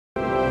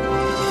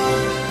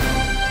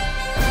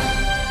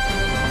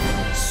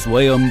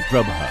Swayam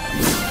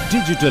Prabha.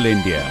 Digital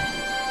India.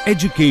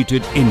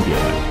 Educated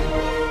India.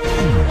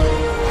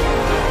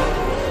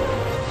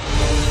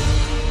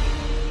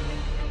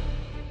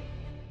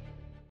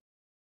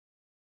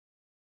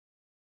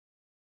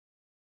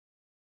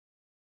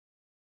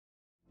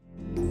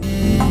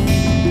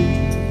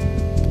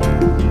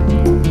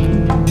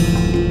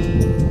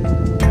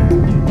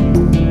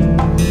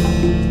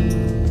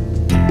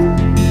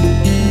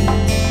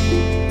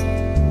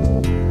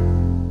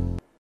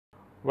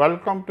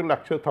 Welcome to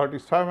lecture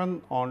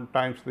 37 on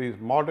time series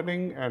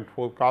modeling and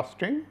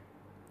forecasting.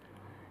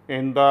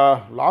 In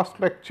the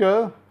last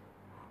lecture,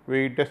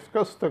 we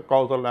discussed the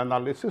causal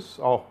analysis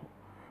of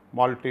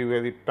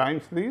multivariate time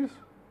series.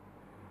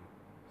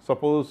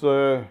 Suppose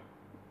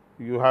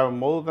you have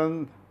more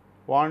than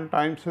one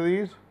time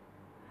series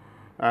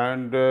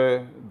and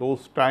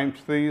those time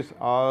series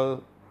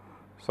are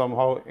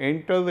somehow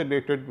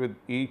interrelated with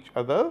each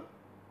other,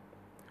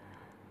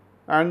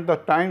 and the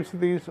time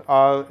series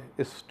are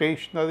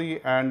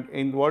stationary and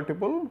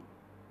invertible,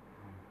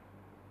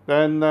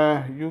 then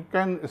you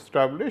can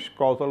establish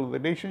causal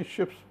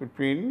relationships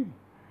between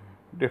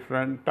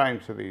different time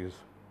series.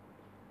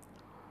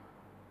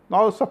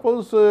 Now,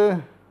 suppose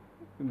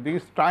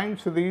these time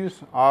series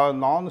are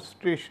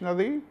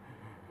non-stationary,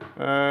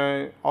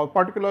 or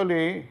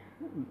particularly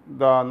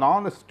the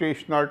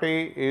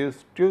non-stationarity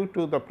is due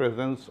to the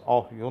presence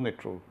of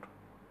unit root.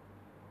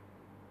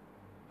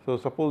 So,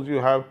 suppose you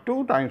have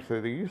two time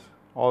series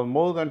or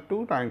more than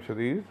two time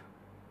series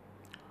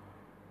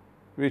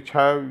which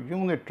have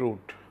unit root.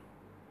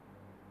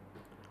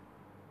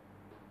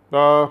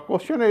 The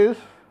question is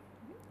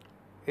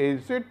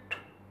it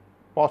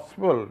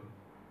possible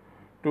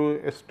to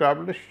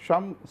establish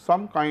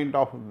some kind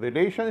of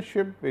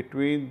relationship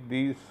between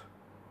these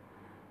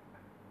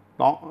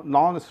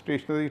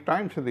non-stationary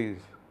time series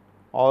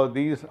or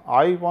these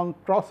I1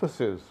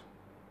 processes?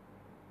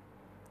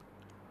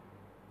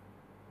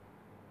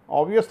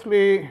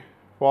 Obviously,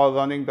 for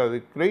running the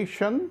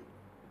regression,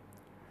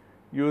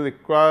 you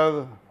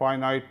require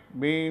finite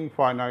mean,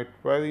 finite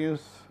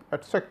variance,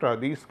 etc.,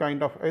 these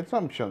kind of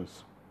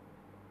assumptions.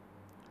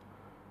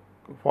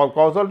 For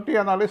causality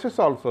analysis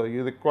also,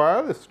 you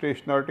require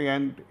stationarity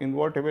and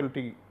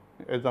invertibility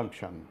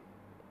assumption.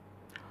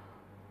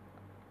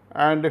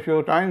 And if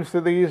your time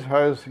series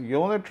has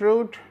unit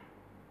root,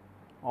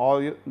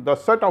 or the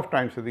set of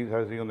time series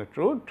has unit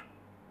root,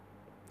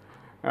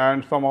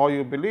 and somehow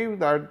you believe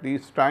that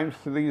these time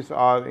series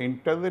are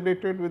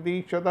interrelated with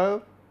each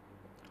other,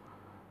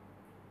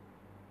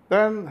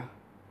 then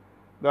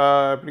the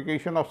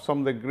application of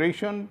some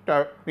regression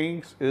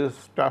techniques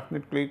is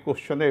definitely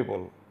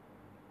questionable.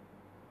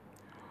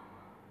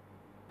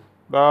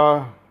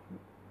 The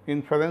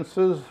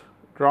inferences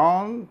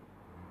drawn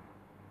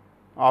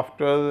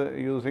after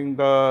using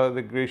the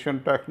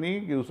regression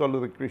technique,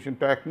 usual regression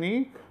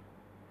technique,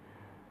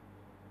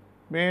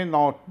 may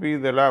not be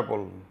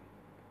reliable,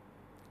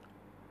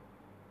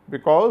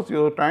 because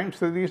your time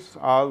series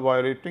are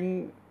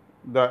violating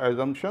the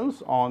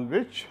assumptions on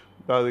which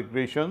the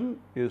regression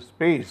is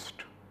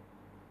based.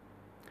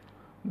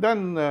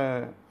 Then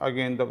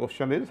again the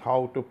question is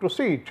how to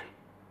proceed.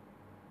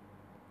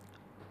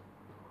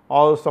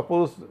 Or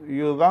suppose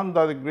you run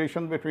the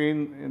regression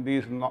between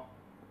these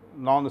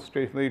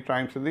non-stationary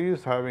time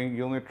series having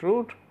unit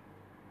root,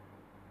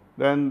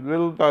 then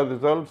will the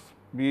results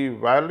be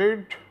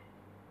valid?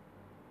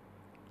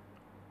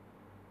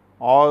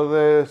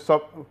 Or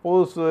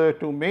suppose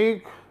to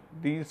make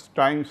these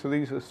time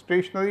series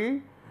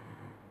stationary,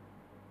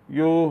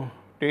 you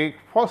take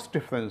first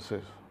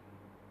differences.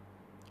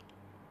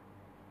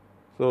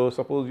 So,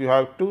 suppose you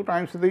have two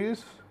time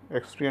series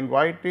x t and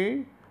y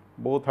t,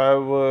 both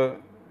have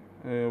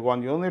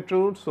one unit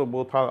root, so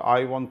both are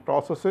I1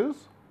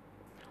 processes.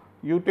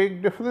 You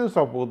take difference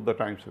of both the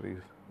time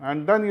series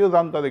and then you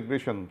run the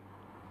regression.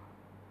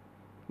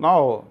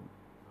 Now,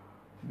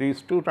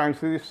 these two time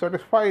series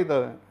satisfy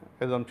the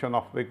assumption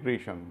of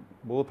regression,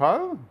 both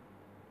are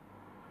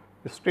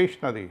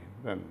stationary.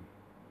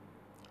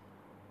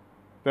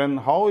 Then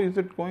how is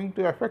it going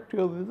to affect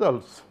your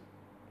results?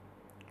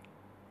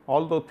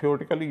 Although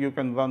theoretically you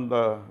can run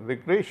the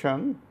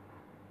regression,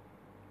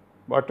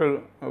 but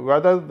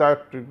whether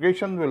that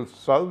regression will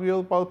serve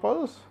your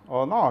purpose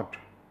or not,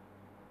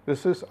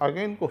 this is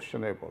again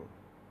questionable.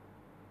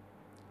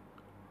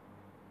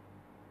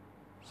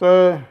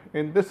 So,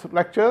 in this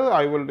lecture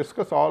I will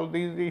discuss all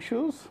these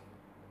issues.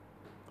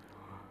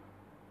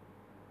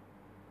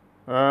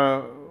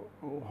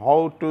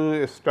 How to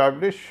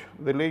establish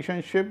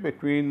relationship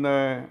between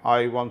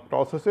I1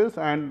 processes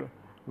and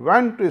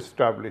when to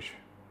establish.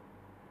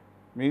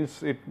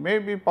 Means it may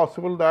be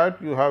possible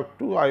that you have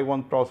two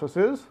I1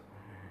 processes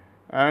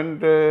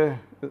and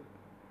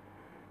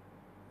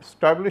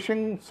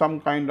establishing some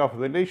kind of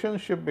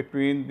relationship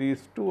between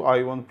these two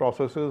I1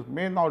 processes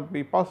may not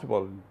be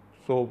possible.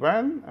 So,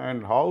 when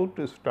and how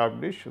to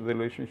establish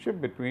relationship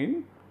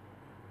between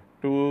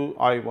two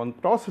I1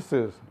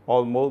 processes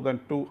or more than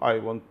two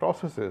I1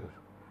 processes.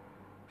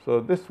 So,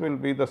 this will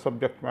be the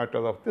subject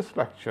matter of this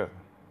lecture.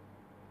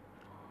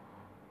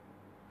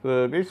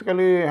 So,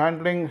 basically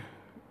handling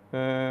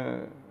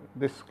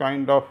this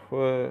kind of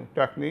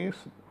techniques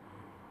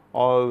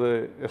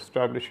or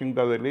establishing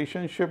the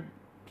relationships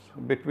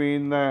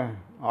between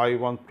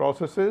I1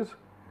 processes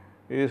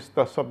is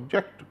the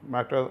subject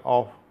matter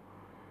of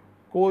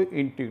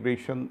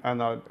co-integration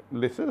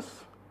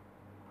analysis.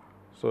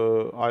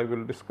 So, I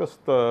will discuss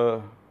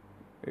the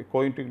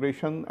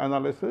co-integration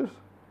analysis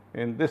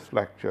in this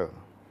lecture.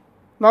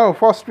 Now,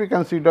 first we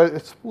consider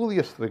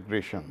spurious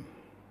regression.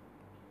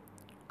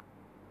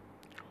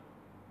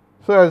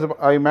 So, as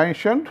I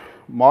mentioned,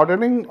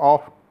 modeling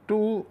of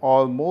 2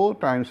 or more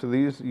time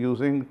series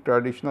using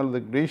traditional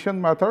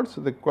regression methods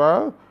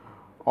require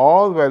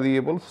all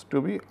variables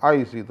to be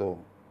I0,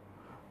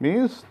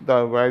 means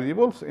the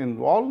variables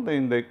involved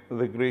in the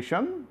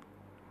regression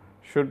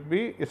should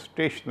be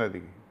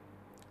stationary,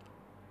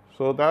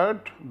 so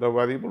that the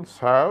variables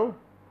have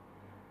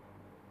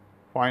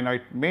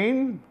finite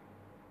mean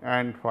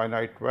and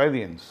finite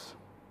variance.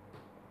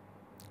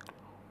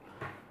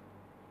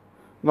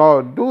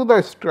 Now, do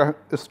the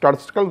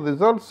statistical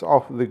results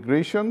of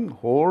regression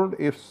hold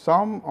if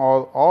some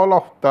or all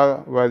of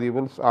the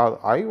variables are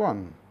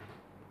I1?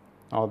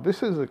 Now,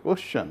 this is a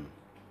question.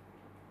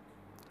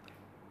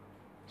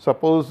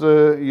 Suppose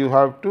you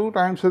have 2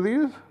 time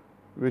series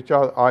which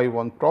are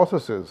I1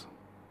 processes,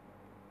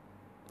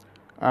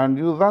 and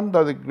you run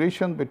the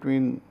regression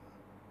between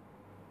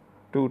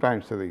 2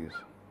 time series.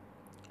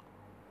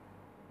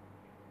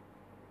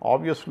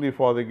 Obviously,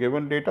 for the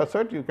given data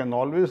set, you can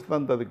always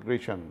run the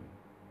regression.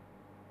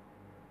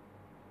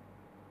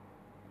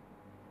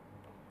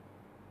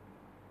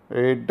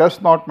 It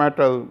does not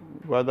matter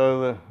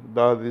whether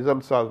the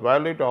results are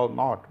valid or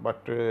not, but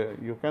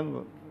you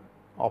can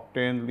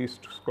obtain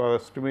least square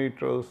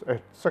estimators,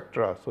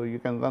 etc. So, you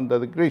can run the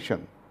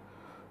regression.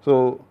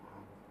 So,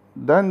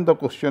 then the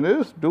question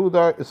is, do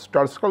the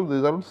statistical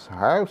results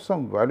have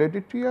some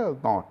validity or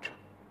not?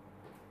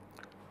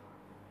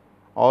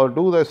 Or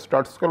do the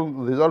statistical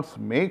results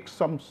make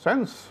some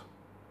sense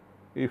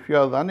if you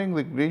are running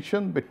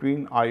regression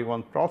between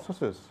I1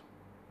 processes?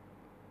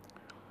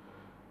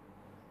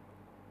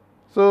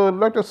 So,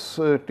 let us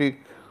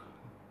take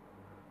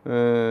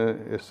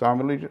a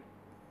simulated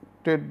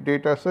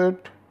data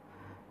set,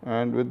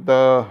 and with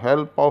the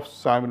help of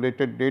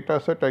simulated data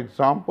set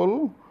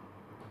example,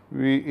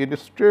 we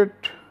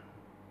illustrate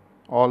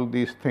all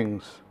these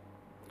things.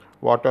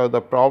 What are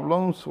the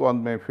problems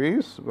one may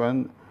face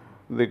when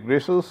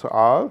regressors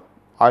are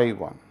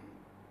I1?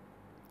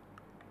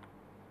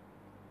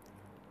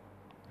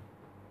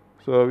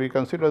 So, we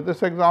consider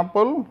this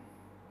example.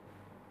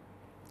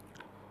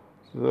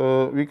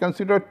 So, we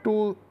consider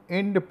 2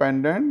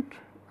 independent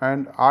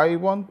and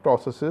I1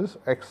 processes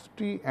x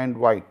t and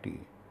y t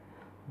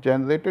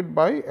generated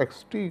by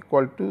x t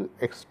equal to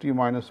x t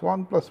minus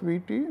 1 plus v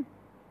t.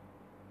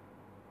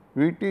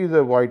 V t is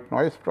a white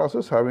noise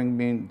process having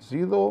mean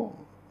 0,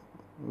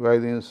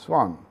 variance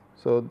 1.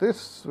 So,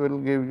 this will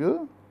give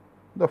you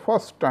the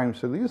first time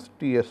series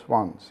T s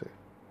 1 say.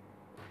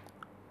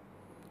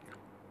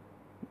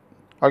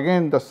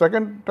 Again, the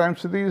second time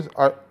series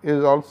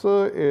is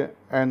also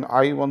an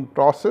I1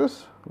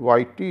 process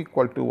y t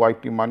equal to y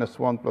t minus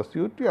 1 plus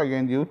u t.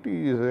 Again, u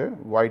t is a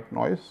white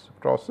noise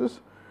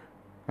process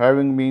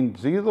having mean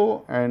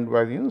 0 and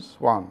variance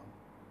 1,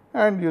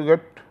 and you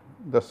get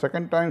the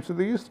second time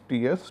series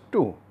T s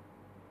 2.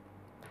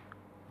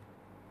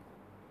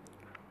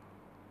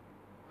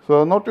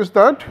 So, notice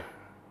that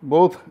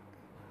both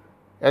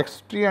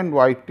x t and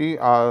y t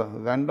are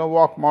random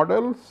walk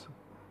models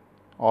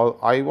or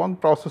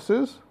I1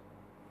 processes.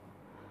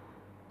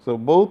 So,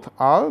 both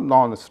are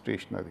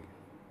non-stationary.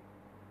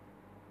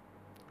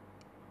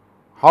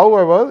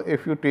 However,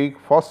 if you take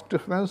first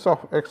difference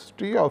of x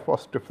t or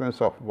first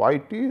difference of y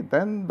t,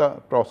 then the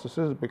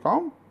processes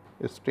become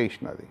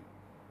stationary.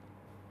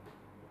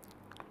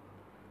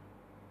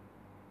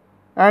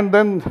 And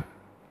then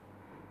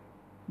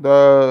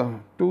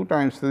the 2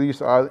 time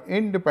series are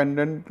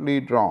independently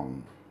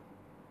drawn.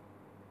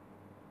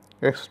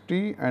 X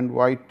t and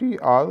y t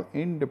are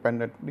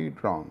independently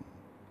drawn.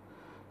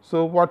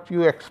 So, what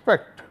you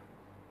expect?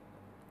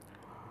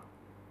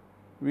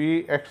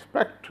 We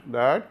expect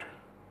that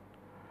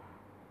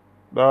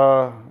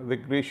the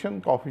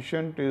regression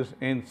coefficient is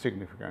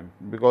insignificant,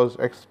 because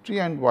x t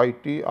and y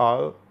t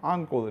are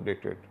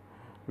uncorrelated.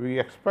 We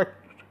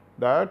expect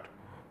that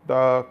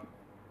the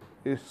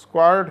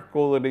squared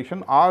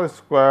correlation r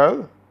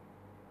square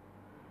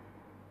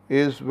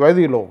is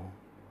very low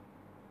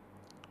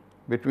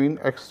between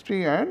x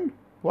t and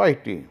y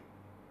t.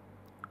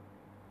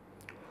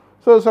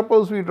 So,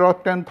 suppose we draw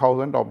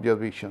 10,000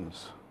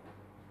 observations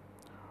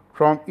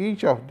from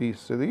each of these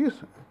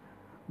series,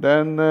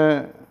 then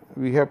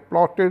we have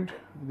plotted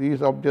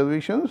these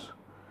observations.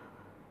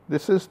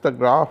 This is the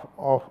graph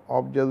of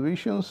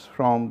observations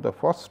from the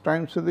first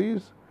time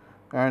series,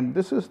 and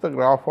this is the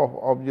graph of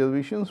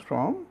observations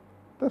from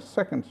the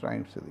second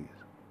time series.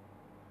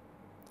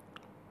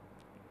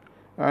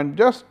 And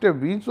just a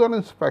visual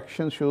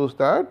inspection shows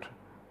that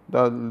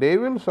the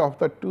labels of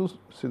the 2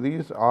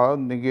 series are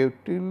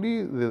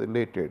negatively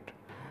related,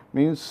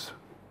 means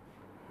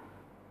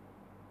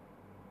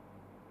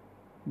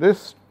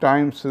this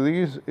time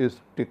series is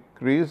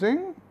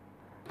decreasing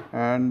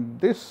and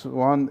this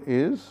one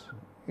is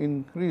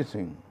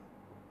increasing.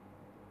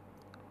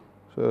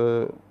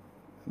 So,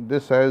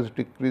 this has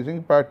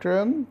decreasing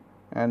pattern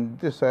and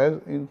this has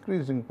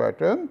increasing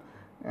pattern,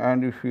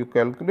 and if you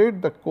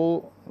calculate the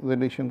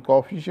correlation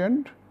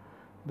coefficient,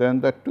 then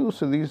the two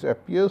series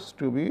appears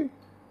to be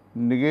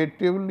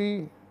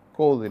negatively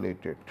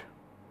correlated.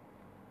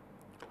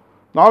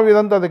 Now, we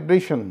run the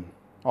regression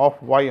of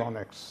y on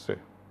x, say.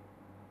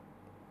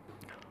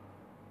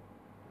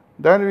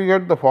 Then we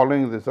get the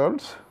following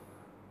results.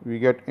 We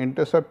get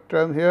intercept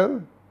term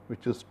here,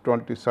 which is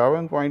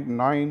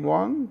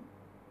 27.91.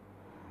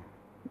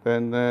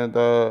 Then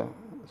the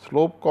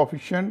slope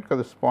coefficient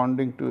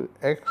corresponding to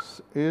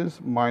x is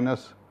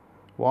minus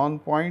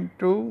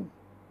 1.2.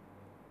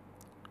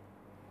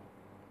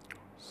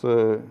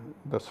 So,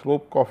 the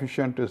slope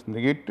coefficient is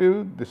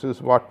negative. This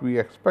is what we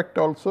expect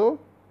also,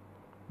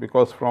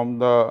 because from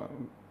the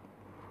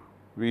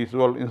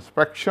visual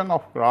inspection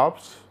of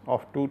graphs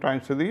of two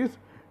time series,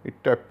 it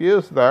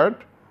appears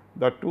that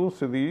the two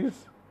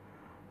series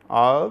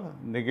are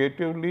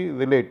negatively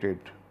related.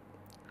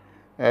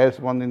 As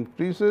one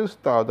increases,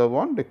 the other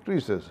one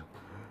decreases.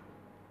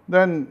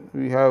 Then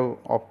we have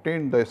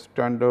obtained the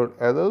standard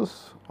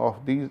errors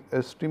of these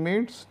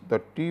estimates, the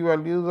t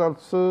values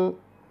also,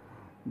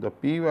 the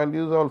p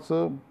values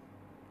also.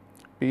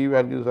 P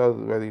values are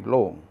very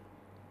low.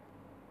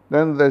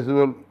 Then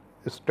residual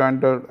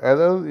standard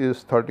error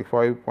is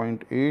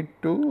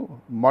 35.82,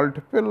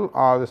 multiple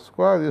r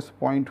square is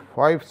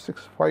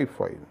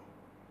 0.5655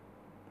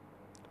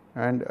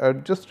 and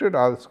adjusted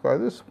r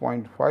square is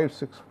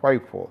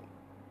 0.5654.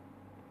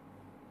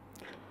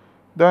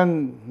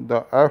 Then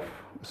the f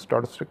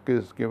statistic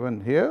is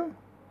given here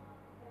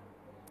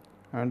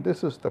and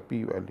this is the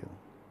p value.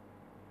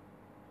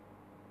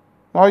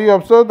 Now, you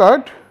observe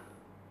that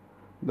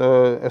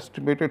the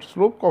estimated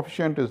slope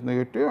coefficient is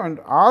negative and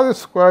r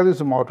square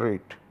is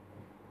moderate.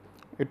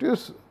 It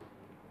is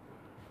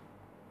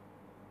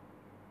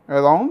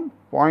around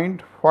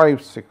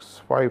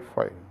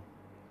 0.5655.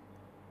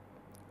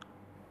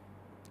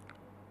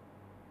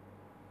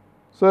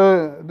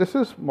 So, this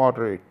is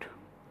moderate,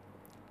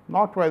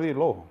 not very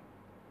low.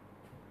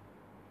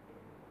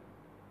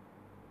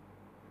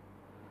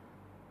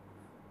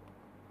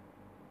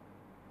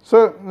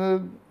 So,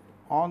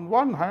 on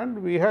one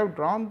hand, we have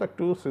drawn the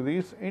two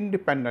series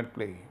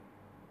independently.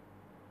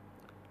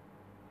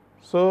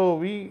 So,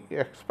 we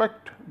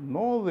expect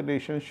no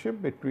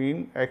relationship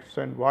between x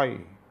and y.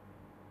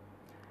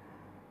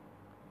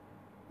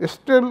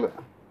 Still,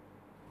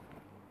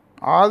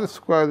 r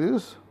square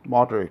is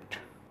moderate.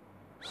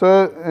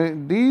 So,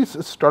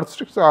 these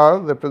statistics are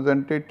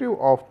representative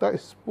of the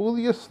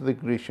spurious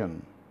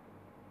regression,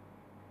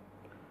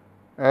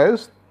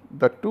 as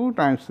the two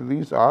time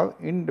series are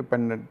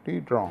independently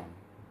drawn.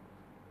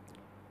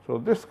 So,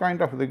 this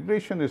kind of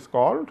regression is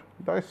called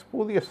the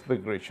spurious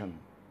regression.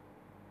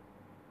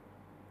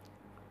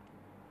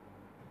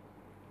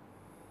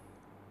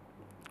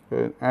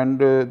 And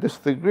this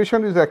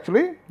regression is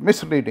actually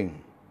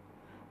misleading.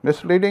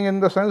 Misleading in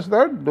the sense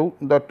that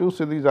the two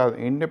series are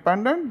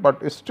independent,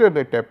 but still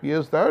it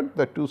appears that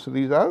the two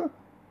series are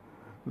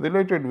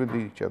related with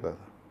each other.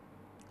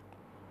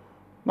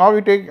 Now,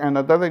 we take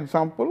another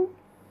example.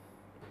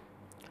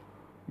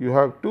 You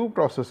have two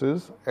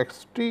processes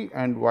x t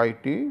and y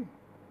t,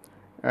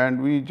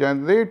 and we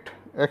generate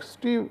x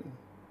t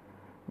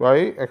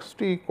by x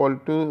t equal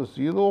to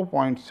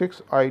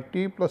 0.6 I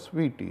t plus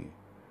V t.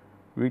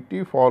 V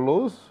t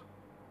follows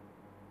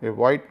a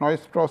white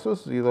noise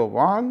process 0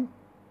 1,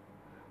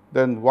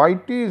 then y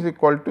t is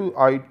equal to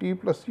I t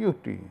plus u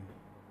t.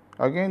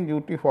 Again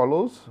u t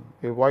follows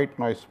a white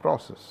noise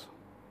process.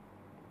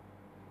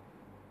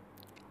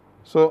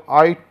 So,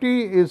 I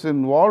t is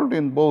involved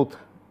in both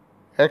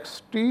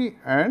x t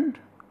and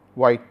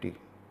y t.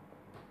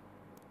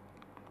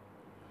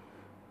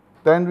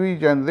 Then we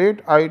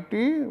generate I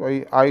t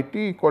by I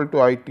t equal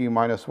to I t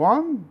minus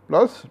 1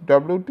 plus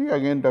W t,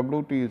 again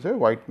W t is a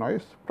white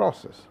noise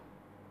process.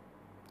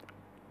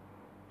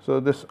 So,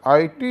 this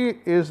I t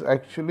is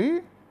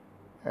actually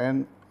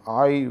an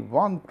I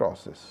 1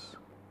 process.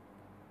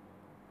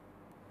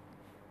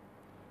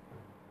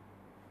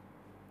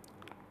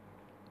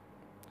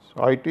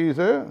 So, I t is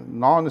a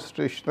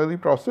non-stationary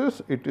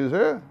process, it is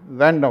a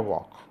random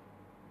walk,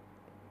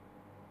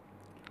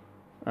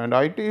 and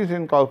I t is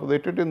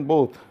incorporated in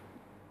both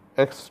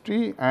x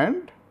t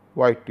and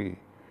y t.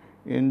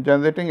 In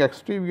generating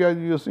x t we are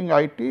using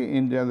I t,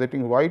 in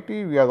generating y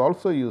t we are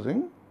also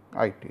using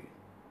I t.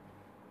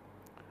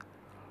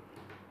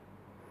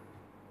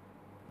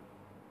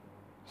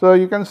 So,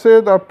 you can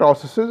say the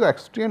processes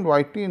x t and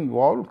y t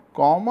involve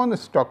common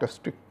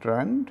stochastic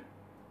trend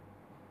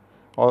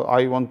or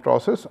I 1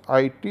 process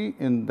I t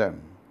in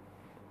them.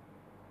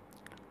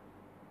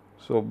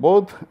 So,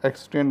 both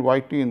x t and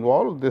y t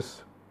involve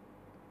this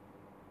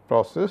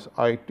process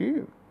I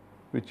t,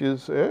 which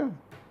is a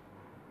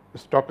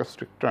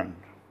stochastic trend.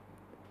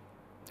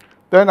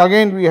 Then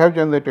again we have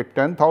generated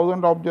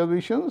 10,000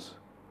 observations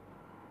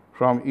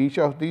from each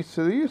of these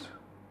series,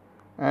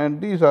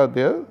 and these are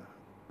their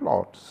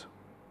plots.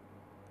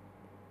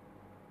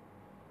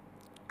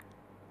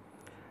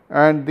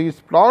 And these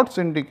plots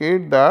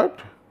indicate that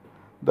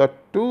the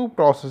two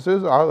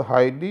processes are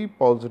highly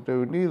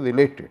positively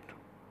related.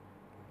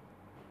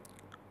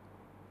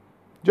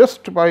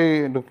 Just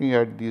by looking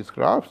at these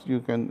graphs,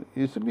 you can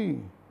easily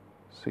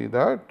see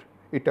that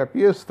it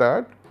appears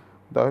that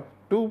the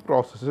two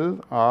processes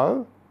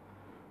are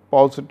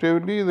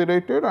positively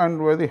related and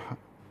very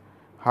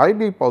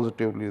highly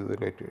positively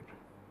related.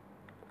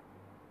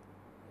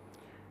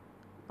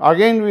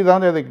 Again, we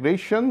run a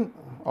regression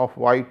of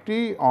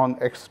yt on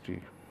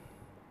xt,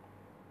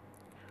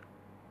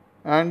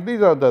 and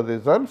these are the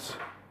results.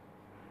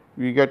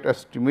 We get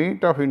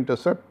estimate of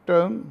intercept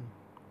term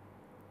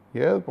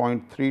here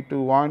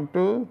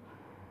 0.3212.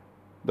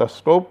 The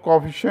slope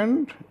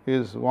coefficient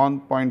is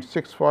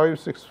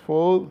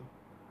 1.6564.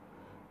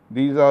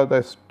 These are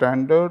the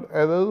standard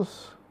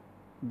errors.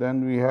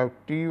 Then we have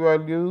t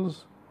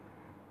values,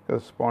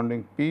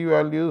 corresponding p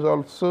values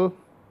also.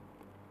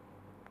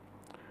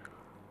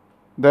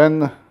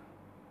 Then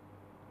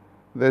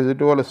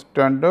residual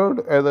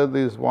standard error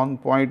is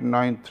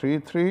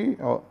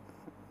 1.933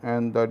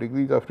 and the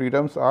degrees of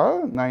freedoms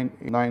are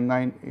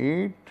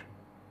 998.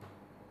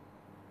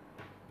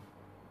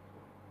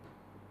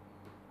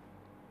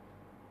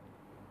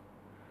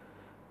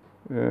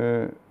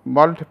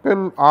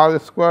 Multiple r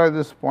square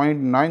is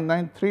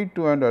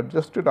 0.9932 and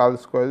adjusted r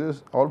square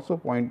is also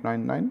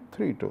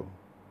 0.9932.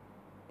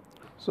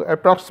 So,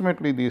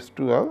 approximately these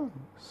two are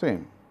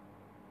same.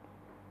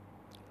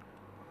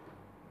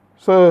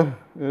 So,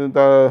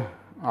 the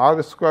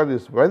r square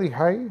is very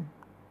high,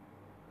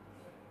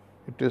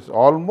 it is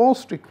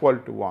almost equal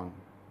to 1,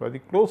 very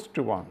close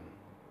to 1.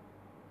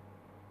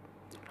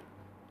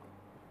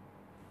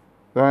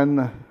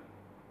 Then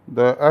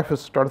the f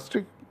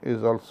statistic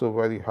is also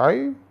very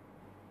high,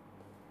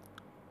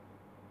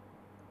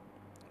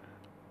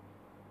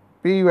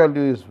 p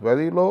value is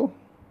very low.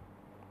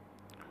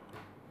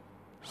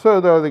 So,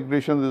 the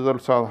regression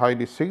results are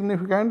highly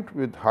significant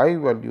with high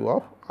value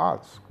of r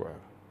square.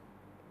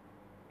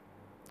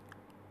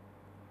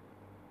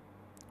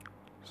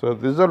 So,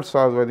 results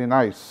are very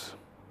nice,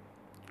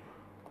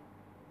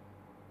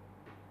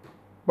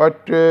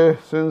 but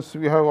since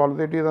we have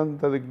already run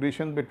the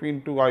regression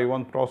between two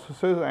I1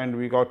 processes and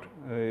we got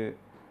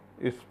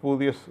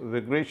spurious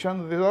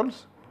regression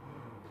results.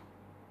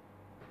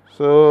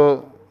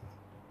 So,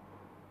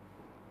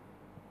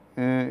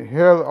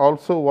 here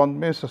also one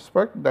may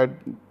suspect that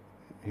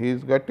he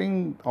is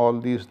getting all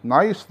these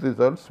nice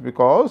results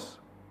because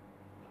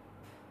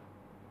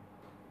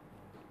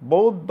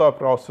both the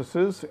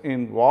processes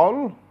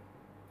involve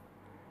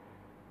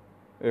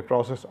a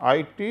process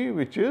IT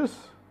which is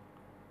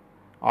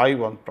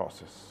I1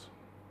 process.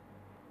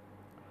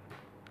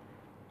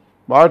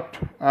 But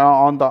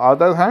on the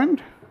other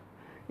hand,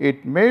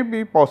 it may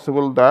be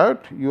possible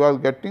that you are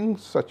getting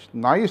such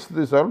nice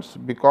results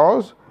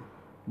because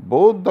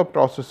both the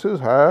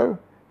processes have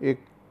a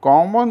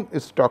common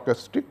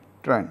stochastic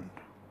trend.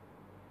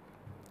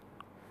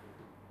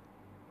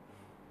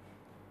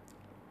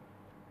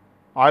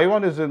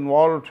 I1 is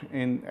involved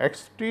in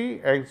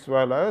xt as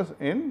well as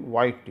in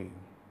yt.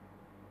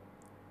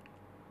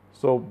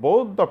 So,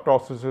 both the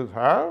processes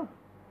have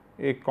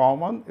a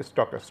common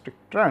stochastic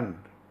trend.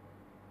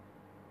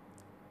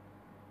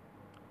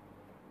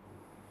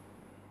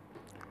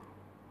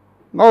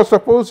 Now,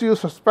 suppose you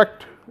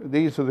suspect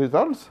these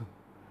results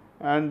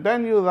and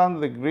then you run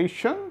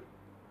regression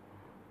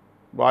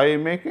by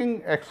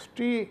making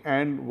xt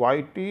and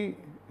yt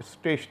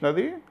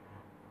stationary.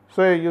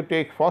 Say you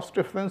take first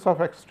difference of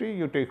xt,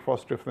 you take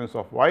first difference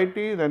of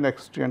yt, then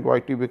xt and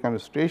yt become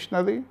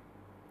stationary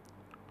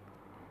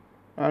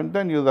and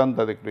then you run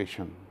the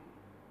regression.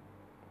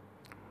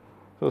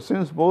 So,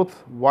 since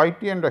both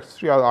yt and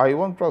xt are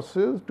I1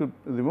 processes, to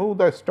remove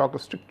the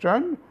stochastic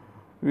trend,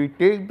 we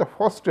take the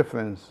first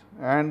difference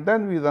and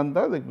then we run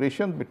the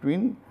regression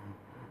between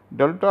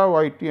delta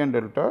yt and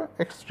delta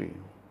xt.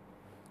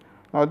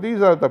 Now,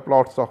 these are the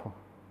plots of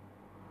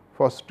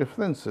first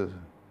differences,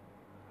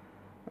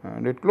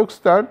 and it looks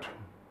that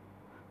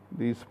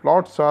these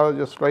plots are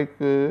just like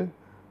a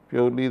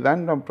purely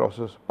random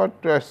process, but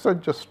as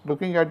such just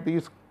looking at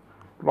these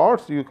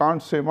plots you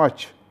can't say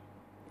much.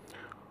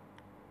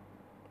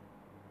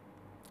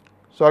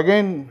 So,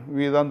 again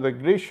we run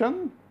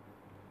regression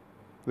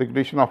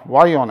of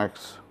y on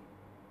x.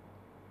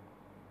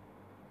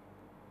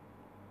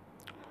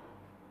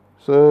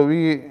 So,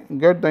 we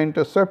get the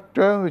intercept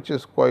term which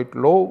is quite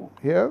low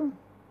here.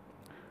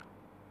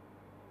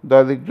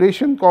 The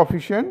regression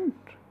coefficient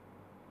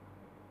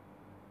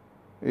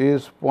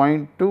is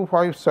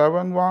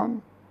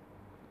 0.2571.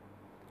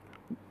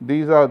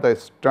 These are the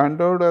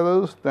standard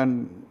errors,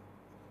 then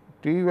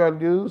t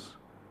values,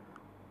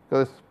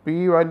 plus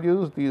p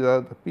values, these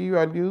are the p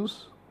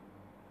values.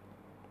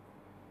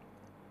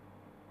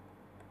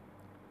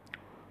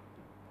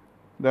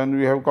 Then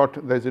we have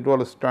got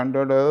residual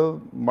standard error,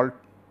 multiple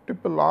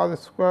multiple r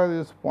square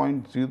is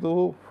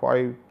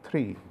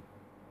 0.053,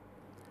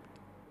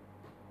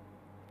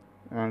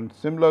 and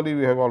similarly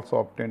we have also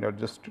obtained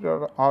adjusted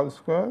r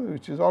square,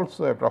 which is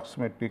also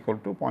approximately equal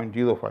to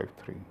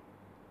 0.053,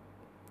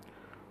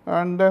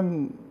 and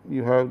then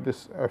you have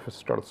this f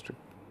statistic.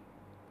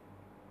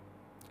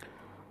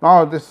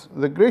 Now, this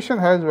regression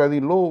has very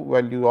low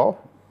value of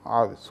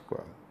r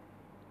square.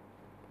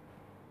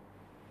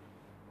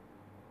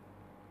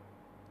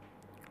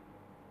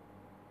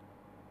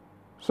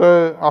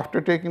 So,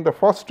 after taking the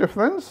first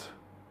difference,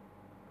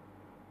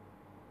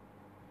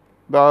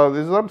 the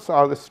results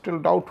are still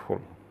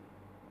doubtful.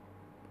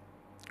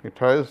 It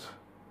has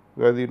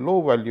very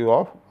low value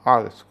of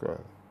r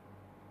square.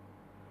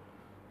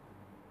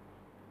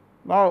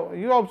 Now,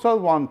 you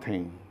observe one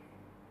thing.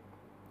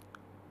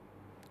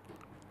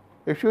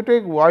 If you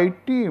take y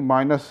t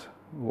minus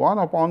 1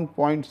 upon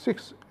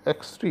 0.6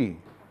 x t,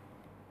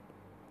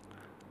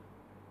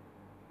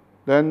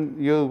 then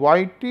your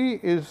y t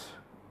is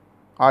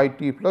I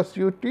t plus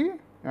u t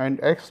and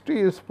x t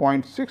is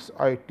 0.6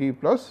 I t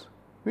plus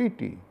v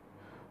t.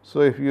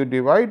 So, if you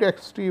divide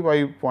x t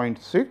by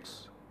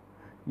 0.6,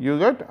 you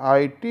get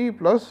I t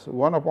plus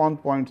 1 upon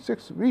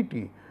 0.6 v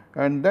t,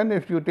 and then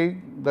if you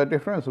take the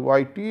difference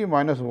y t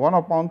minus 1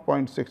 upon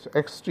 0.6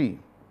 x t,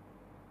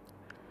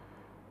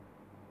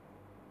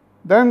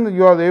 then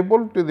you are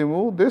able to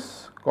remove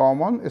this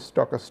common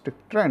stochastic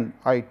trend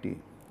I t.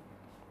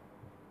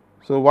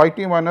 So, y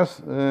t minus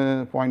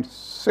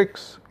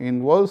 0.6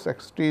 inverse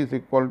x t is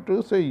equal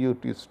to say u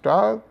t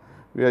star,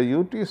 where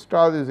u t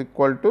star is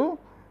equal to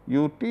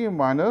u t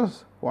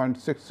minus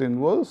 0.6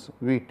 inverse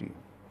v t.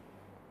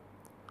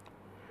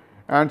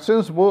 And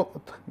since both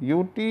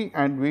u t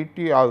and v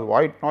t are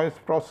white noise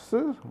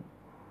processes,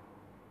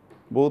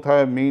 both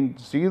have mean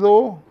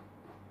 0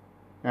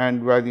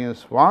 and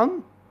variance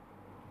 1.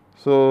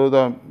 So,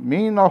 the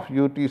mean of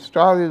u t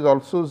star is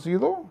also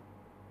 0,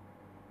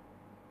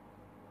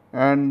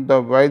 and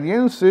the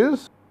variance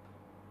is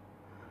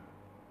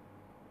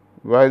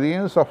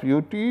variance of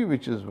u t,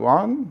 which is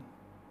 1,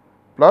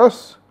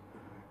 plus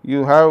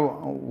you have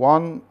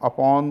 1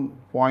 upon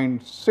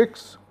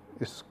 0.6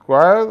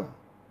 square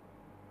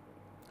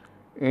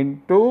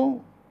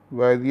into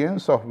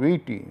variance of v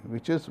t,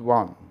 which is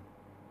 1.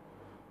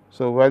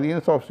 So,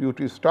 variance of u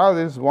t star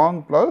is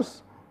 1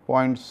 plus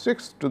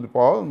 0.6 to the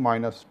power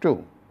minus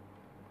 2.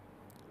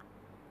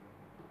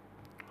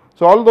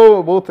 So,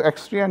 although both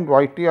x t and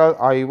y t are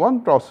I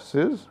 1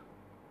 processes,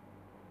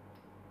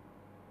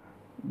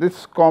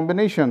 this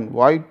combination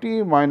y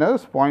t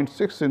minus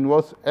 0.6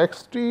 inverse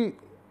x t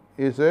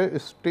is a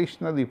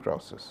stationary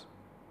process.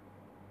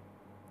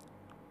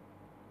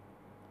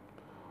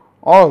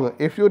 Or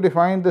if you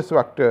define this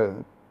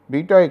vector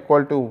beta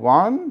equal to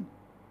 1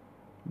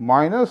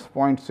 minus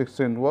 0.6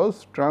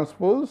 inverse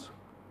transpose,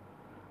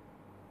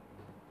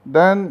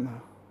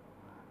 then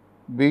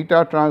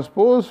beta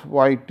transpose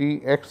y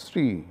t x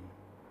t,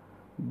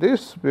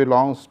 this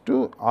belongs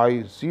to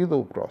I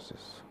 0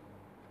 process.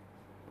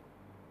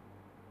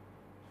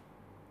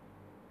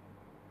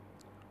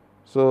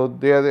 So,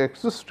 there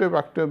exists a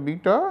vector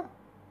beta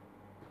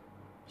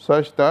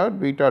such that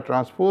beta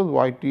transpose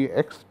y t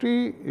x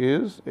t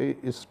is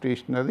a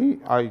stationary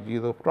I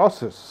 0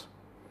 process.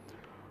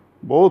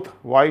 Both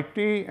y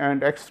t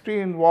and x t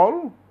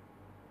involve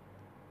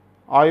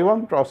I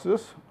 1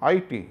 process I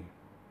t,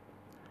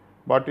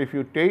 but if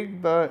you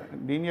take the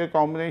linear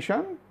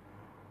combination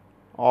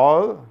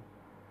or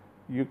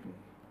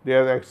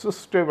there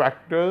exists a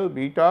vector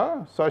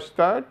beta such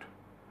that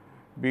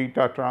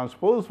beta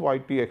transpose y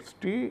t x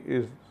t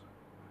is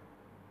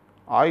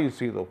I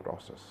 0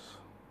 process.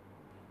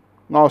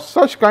 Now,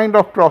 such kind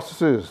of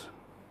processes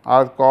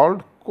are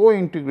called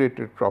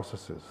co-integrated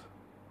processes.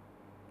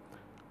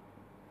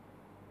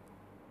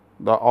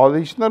 The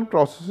original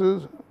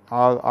processes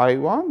are I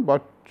 1,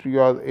 but you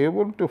are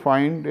able to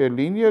find a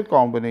linear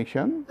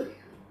combination,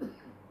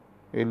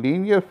 a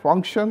linear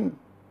function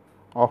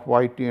of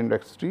y t and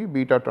x t,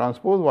 beta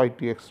transpose y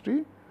t x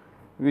t,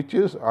 which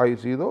is I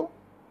 0.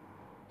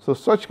 So,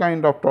 such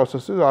kind of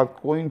processes are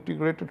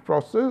co-integrated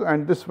processes,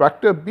 and this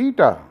vector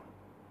beta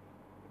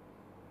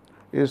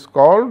is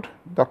called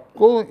the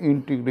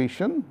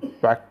co-integration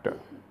vector.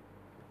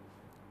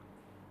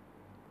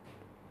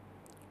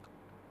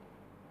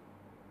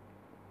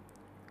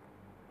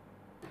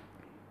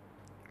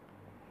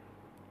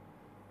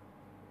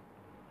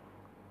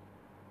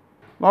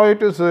 Now,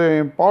 it is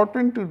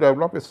important to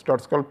develop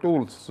statistical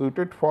tools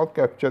suited for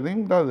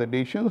capturing the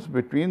relations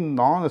between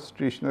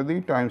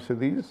non-stationary time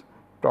series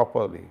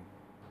properly.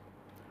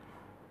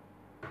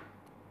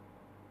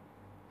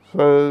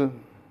 So,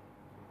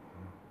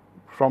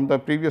 from the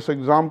previous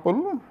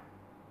example,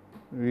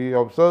 we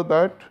observe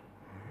that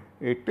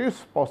it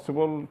is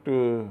possible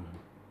to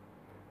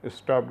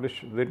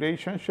establish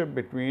relationship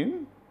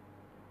between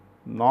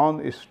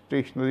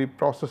non-stationary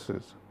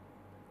processes.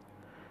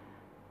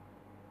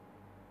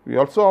 We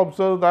also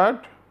observe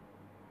that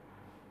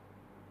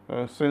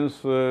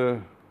since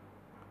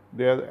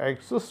there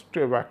exists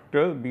a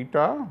vector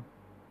beta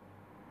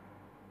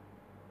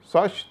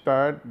such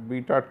that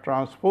beta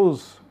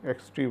transpose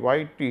x t y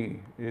t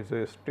is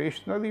a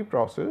stationary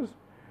process.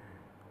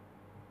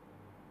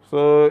 So,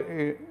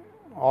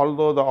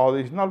 although the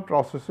original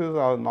processes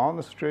are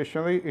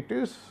non-stationary, it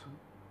is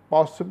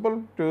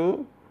possible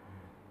to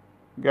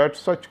get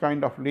such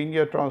kind of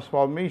linear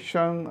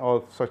transformation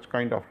or such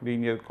kind of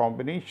linear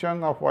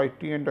combination of y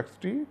t and x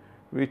t,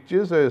 which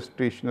is a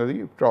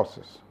stationary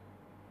process.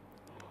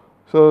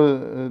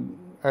 So,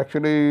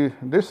 actually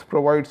this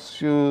provides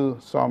you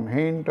some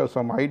hint or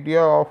some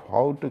idea of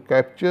how to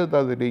capture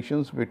the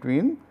relations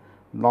between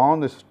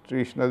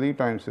non-stationary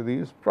time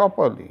series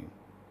properly.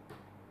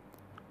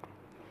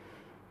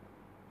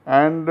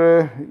 And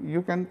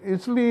you can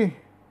easily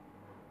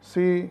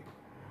see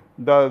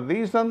the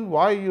reason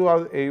why you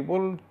are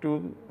able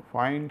to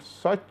find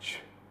such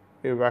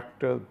a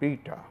vector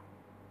beta.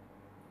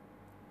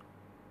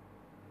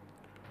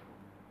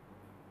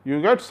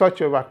 You get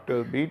such a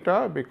vector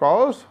beta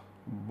because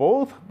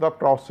both the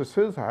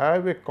processes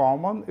have a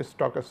common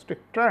stochastic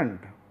trend.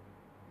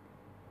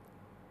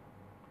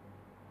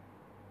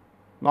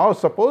 Now,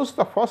 suppose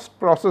the first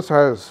process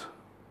has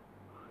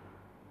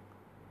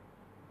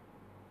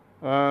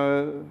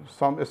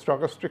some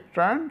stochastic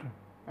trend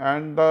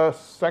and the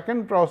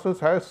second process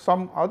has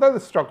some other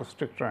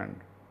stochastic trend.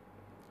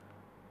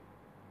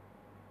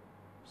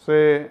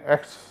 Say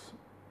x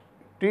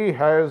t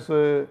has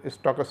a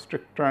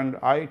stochastic trend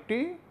I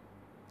t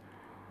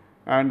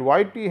and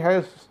y t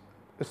has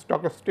a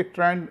stochastic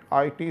trend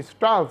I t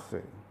star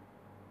say.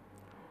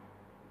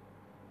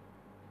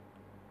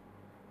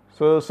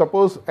 So,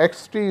 suppose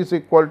x t is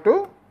equal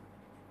to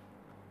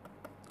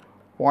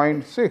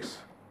 0.6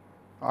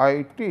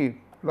 I t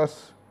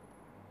plus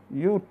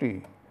u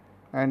t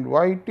and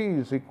y t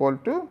is equal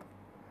to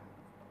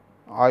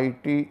I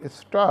t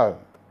star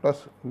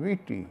plus v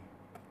t.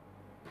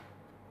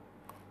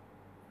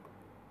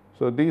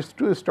 So, these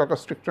two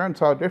stochastic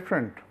trends are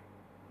different.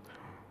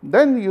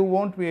 Then you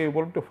will not be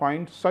able to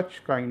find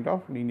such kind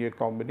of linear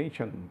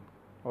combination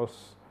or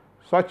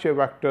such a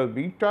vector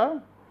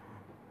beta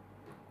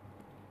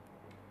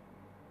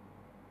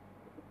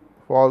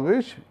for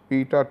which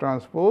beta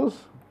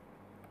transpose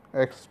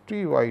x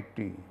t y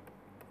t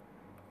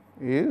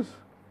is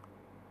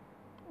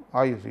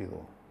I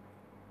 0.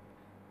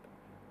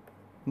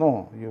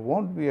 No, you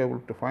will not be able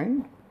to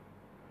find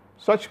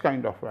such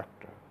kind of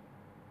vector.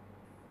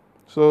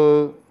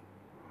 So,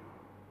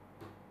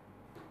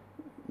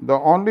 the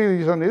only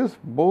reason is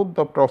both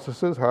the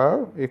processes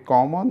have a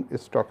common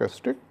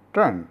stochastic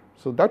trend.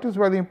 So, that is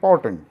very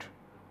important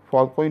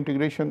for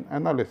co-integration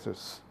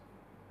analysis.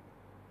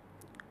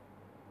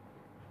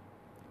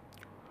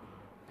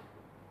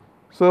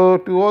 So,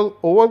 to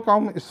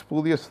overcome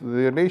spurious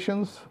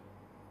relations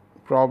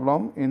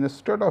problem,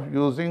 instead of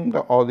using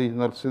the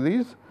original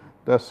series,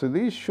 the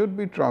series should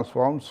be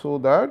transformed so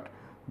that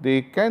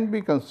they can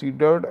be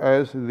considered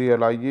as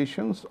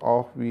realizations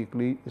of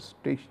weakly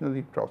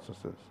stationary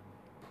processes.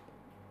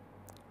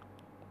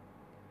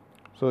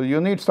 So,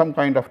 you need some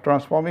kind of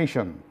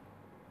transformation.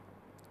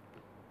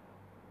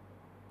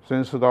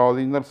 Since the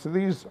original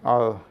series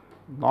are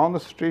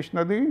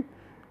non-stationary,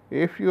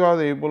 if you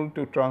are able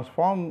to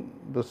transform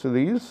the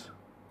series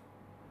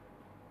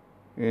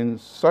in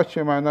such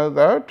a manner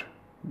that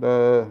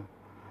the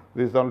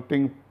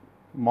resulting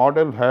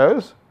model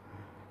has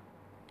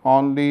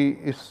only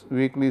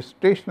weakly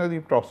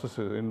stationary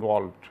processes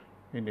involved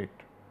in it,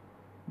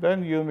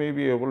 then you may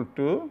be able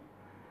to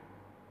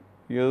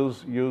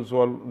use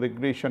usual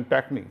regression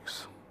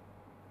techniques.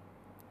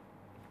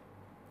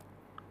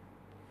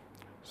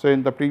 So,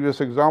 in the previous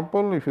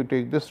example, if you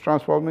take this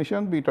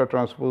transformation beta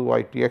transpose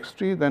y t x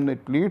t, then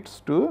it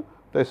leads to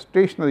the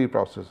stationary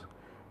process,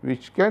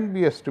 which can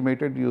be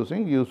estimated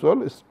using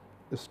usual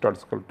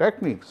statistical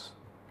techniques.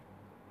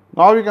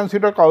 Now, we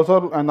consider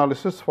causal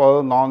analysis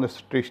for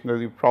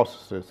non-stationary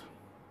processes.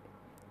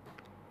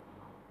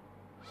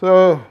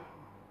 So,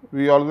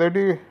 we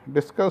already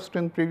discussed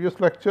in previous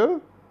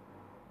lecture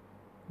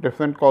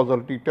different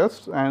causality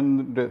tests,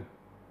 and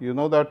you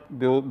know that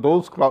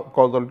those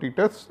causality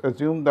tests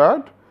assume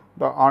that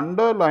the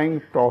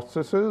underlying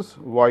processes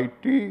y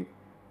t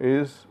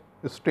is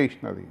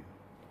stationary.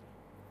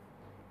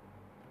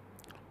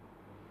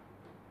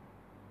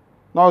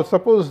 Now,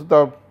 suppose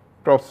the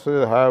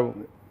processes have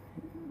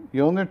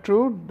unit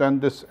root, then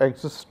this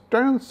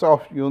existence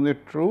of unit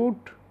root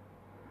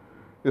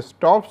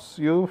stops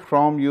you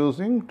from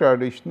using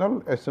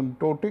traditional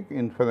asymptotic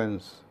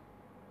inference,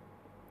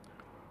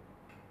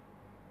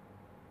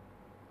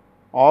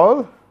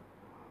 or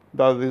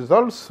the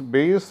results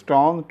based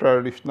on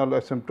traditional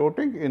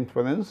asymptotic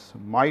inference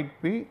might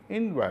be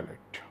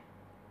invalid,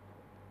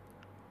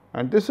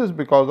 and this is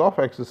because of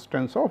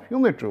existence of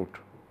unit root.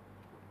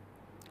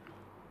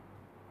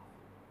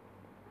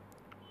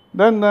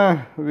 Then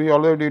we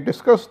already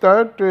discussed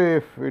that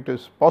if it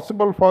is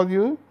possible for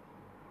you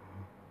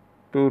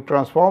to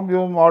transform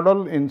your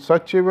model in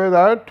such a way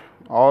that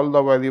all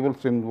the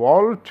variables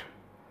involved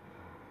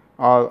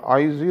are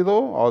I 0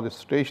 or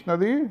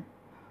stationary,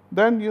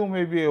 then you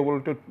may be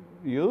able to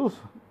use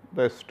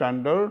the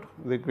standard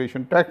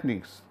regression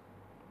techniques.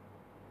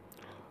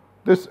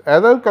 This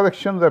error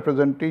correction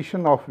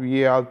representation of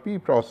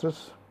VARP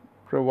process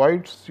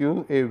provides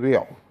you a way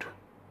out.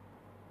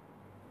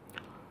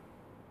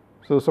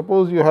 So,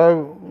 suppose you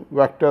have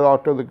vector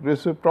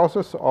autoregressive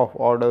process of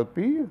order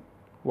p,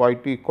 y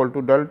t equal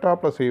to delta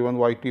plus a 1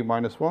 y t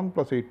minus 1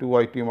 plus a 2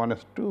 y t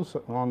minus 2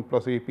 so on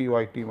plus a p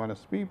y t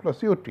minus p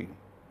plus u t.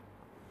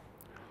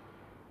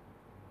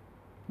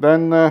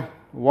 Then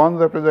one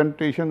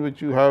representation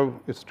which you have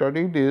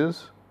studied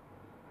is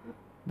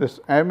this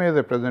MA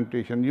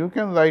representation. You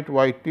can write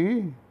y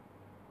t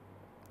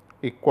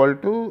equal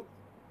to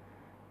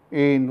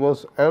A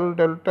inverse L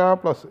delta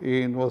plus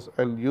A inverse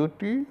L u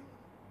t,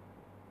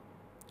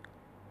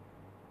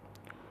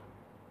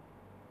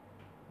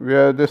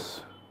 where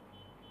this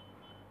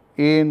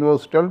A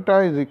inverse delta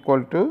is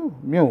equal to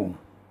mu,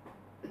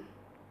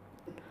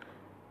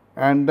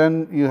 and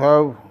then you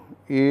have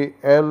A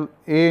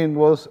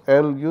inverse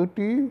L u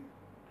t.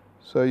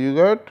 So, you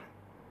get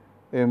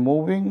a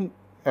moving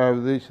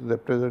average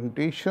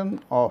representation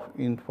of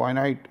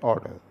infinite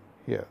order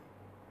here,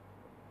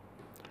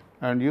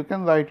 and you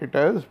can write it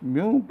as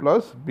mu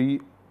plus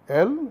B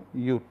L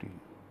u t,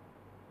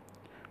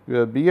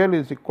 where B L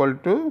is equal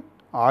to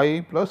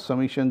I plus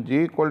summation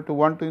j equal to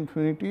 1 to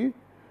infinity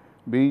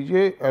B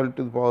j L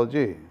to the power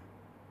j,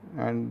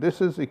 and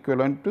this is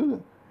equivalent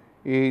to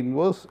A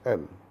inverse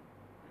L,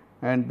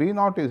 and B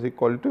naught is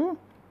equal to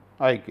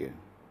I k.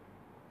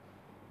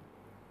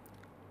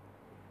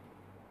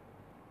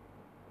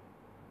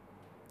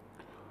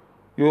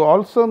 You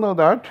also know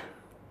that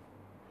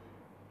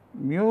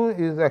mu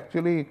is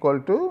actually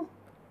equal to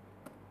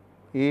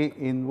A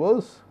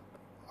inverse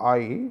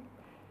I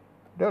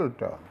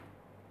delta,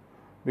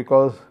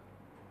 because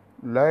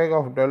lag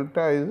of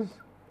delta is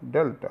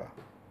delta.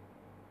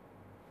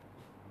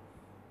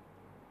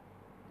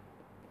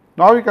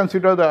 Now, we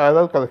consider the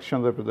error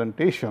correction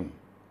representation.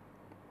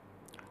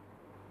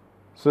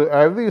 So,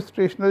 every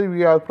stationary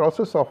VR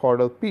process of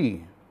order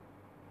p,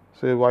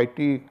 say y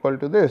t equal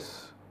to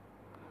this,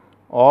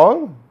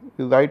 or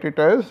you write it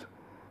as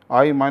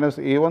I minus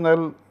A 1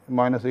 L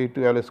minus A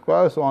 2 L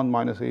square so on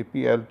minus A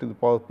p L to the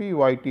power p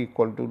y t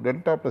equal to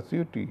delta plus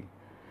u t.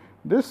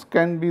 This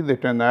can be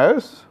written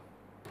as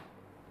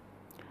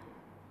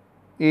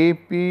A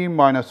p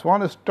minus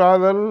 1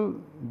 star L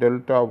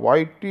delta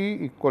y t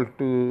equal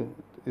to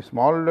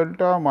small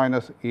delta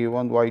minus A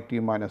 1 y t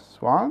minus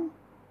 1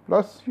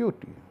 plus u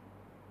t,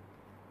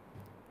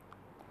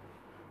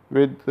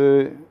 with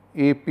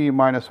A p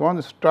minus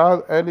 1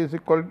 star L is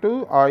equal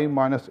to I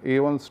minus A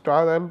 1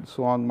 star L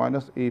so on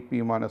minus A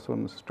p minus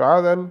 1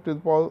 star L to the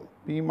power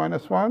p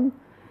minus 1.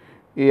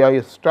 A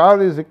I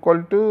star is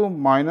equal to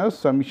minus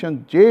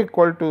summation j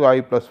equal to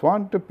I plus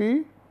 1 to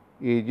p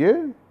A j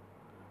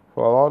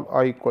for all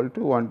I equal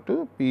to 1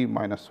 to p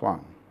minus 1.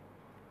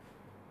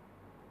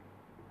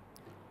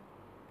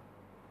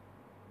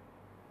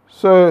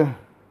 So,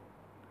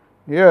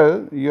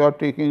 here you are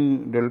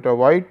taking delta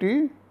y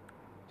t.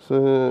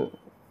 So,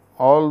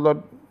 all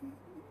the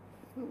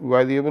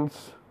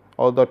variables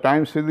or the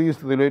time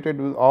series related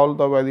with all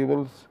the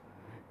variables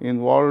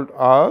involved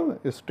are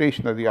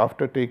stationary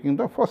after taking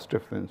the first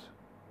difference.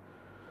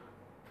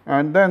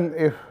 And then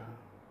if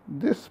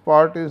this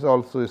part is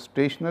also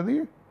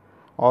stationary,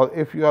 or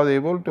if you are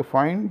able to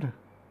find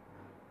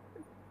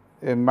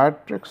a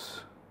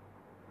matrix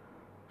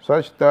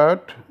such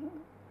that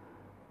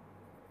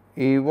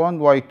A 1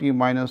 y t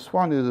minus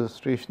 1 is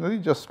stationary,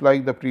 just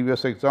like the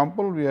previous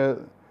example where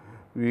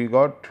we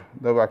got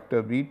the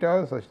vector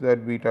beta such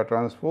that beta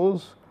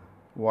transpose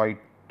y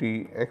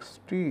t x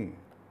t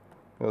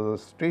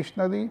was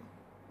stationary.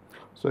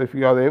 So, if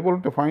you are able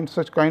to find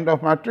such kind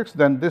of matrix,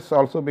 then this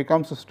also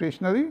becomes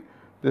stationary,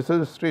 this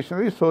is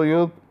stationary. So,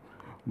 your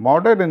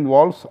model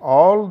involves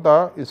all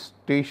the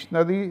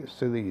stationary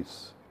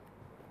series.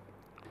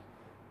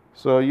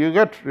 So, you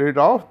get rid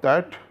of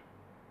that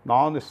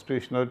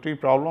non-stationarity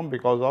problem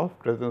because of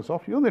presence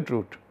of unit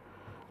root,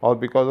 or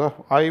because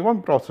of I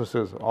 1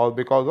 processes, or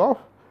because of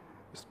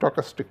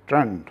stochastic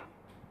trend.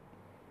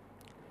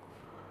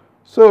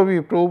 So, we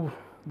prove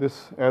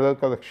this error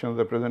correction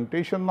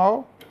representation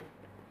now.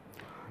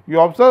 You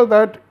observe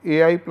that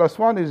A I plus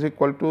 1 is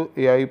equal to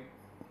A I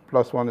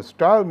plus 1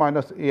 star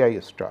minus A I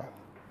star,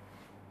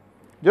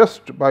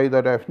 just by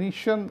the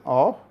definition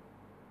of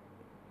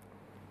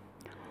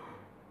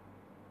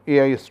A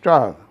I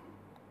star.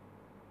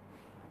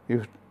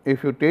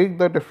 If you take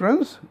the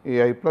difference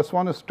A I plus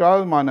 1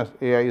 star minus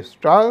A I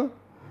star,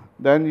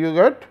 then you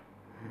get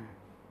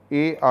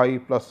A I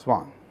plus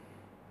 1.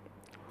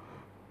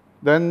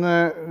 Then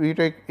we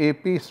take A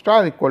p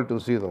star equal to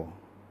 0,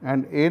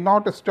 and A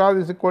naught star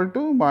is equal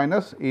to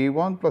minus A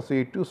 1 plus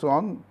A 2 so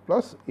on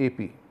plus A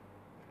p.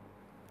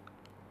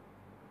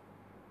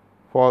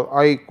 For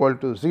I equal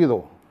to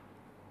 0,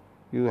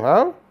 you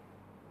have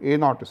A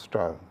naught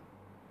star.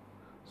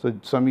 So,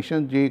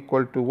 summation j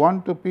equal to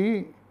 1 to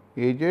p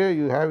A j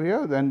you have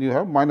here, then you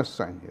have minus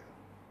sign here.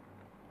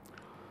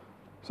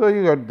 So,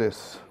 you get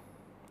this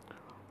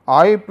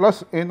I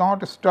plus A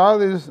naught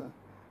star is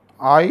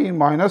I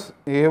minus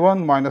A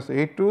 1 minus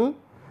A 2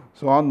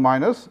 so on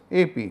minus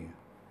A p.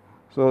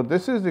 So,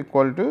 this is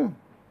equal to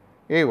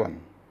A 1,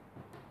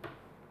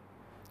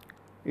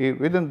 A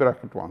within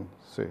bracket 1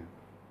 say.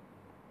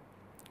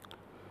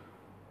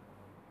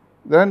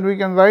 Then we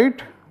can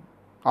write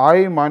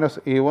I minus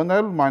A 1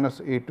 L minus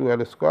A 2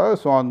 L square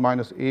so on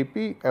minus A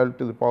p L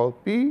to the power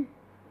p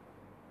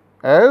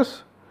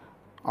as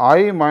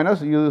I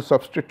minus you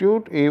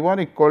substitute A 1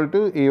 equal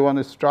to A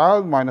 1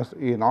 star minus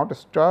A naught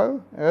star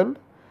L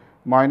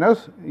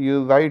minus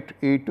you write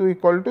A 2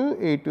 equal to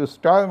A 2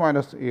 star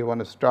minus A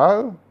 1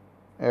 star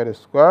L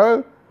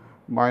square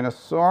minus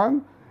so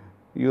on.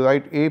 You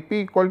write A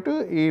p equal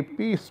to A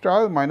p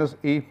star minus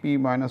A p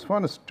minus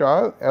 1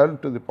 star L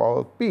to the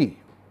power p.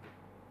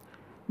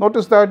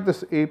 Notice that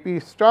this A p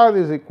star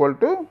is equal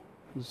to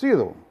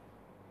 0,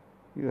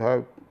 you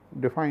have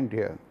defined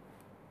here.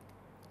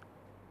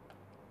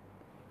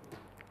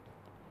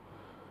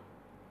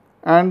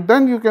 And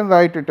then you can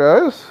write it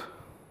as,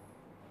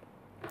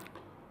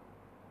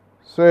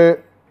 say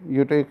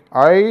you take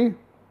I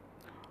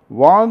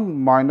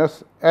 1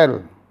 minus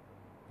L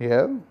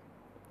here,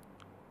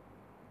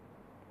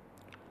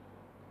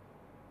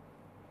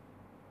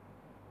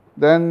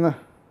 then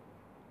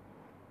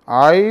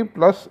I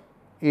plus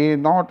A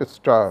naught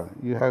star,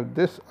 you have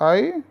this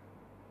I,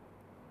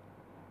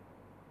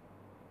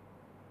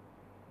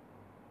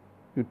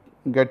 you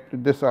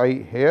get this I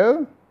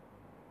here,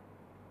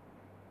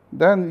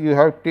 then you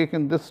have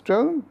taken this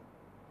term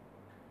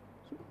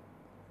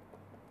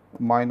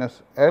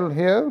minus L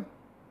here.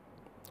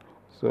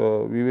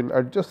 So, we will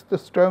adjust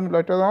this term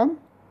later on.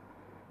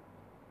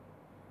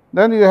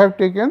 Then you have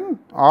taken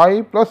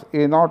I plus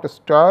A naught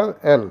star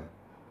L.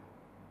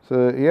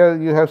 So,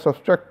 here you have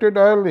subtracted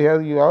L,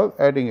 here you are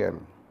adding L,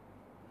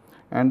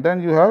 and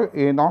then you have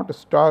A naught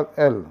star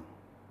L,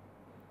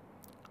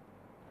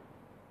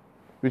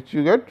 which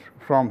you get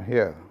from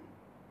here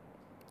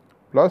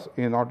plus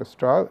A naught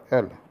star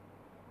L.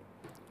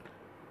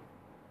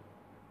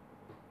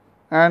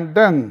 And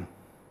then,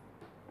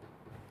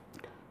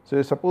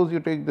 so suppose you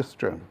take this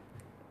term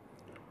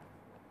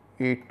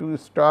A 2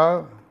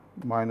 star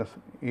minus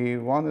A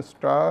 1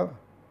 star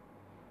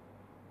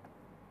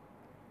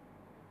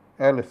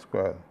L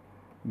square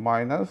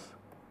minus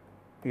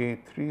A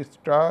 3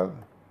 star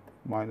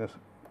minus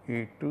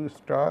A 2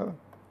 star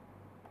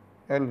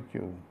L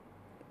cube.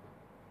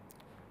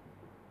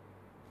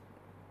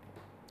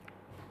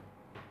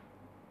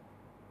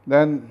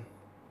 Then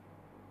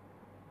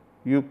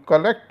you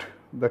collect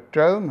the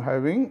term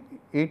having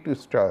A 2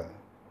 star.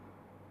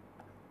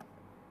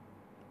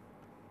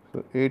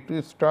 So, A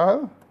 2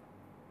 star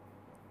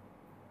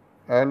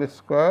L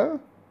square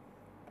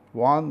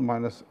 1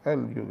 minus L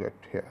you get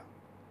here,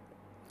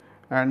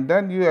 and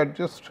then you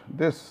adjust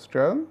this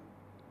term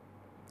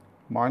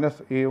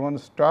minus A 1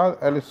 star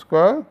L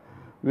square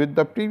with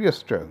the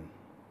previous term.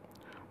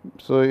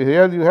 So,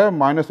 here you have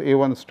minus A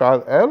 1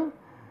 star L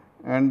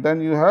and then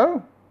you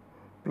have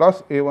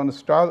plus A 1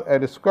 star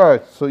L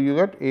square. So, you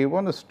get A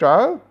 1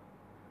 star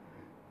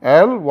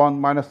L 1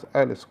 minus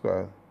L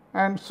square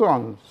and so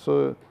on.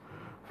 So,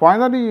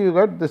 finally, you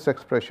get this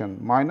expression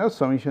minus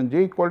summation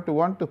j equal to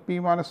 1 to p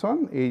minus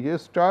 1 A j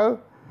star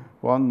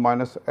 1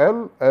 minus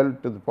L L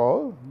to the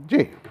power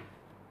j.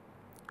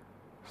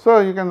 So,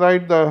 you can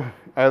write the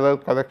error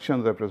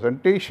correction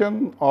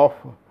representation of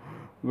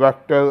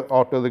vector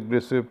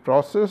autoregressive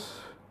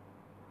process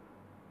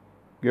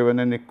given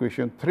in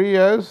equation 3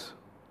 as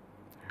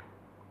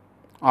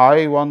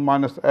I 1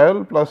 minus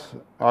L plus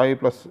I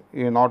plus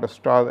A naught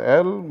star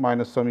L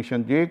minus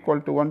summation j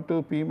equal to 1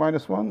 to p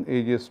minus 1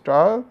 A j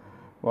star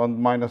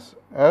 1 minus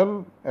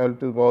L L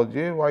to the power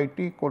j y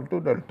t equal to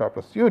delta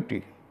plus u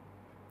t.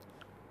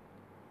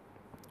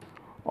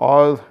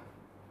 Or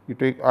you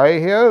take I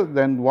here,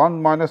 then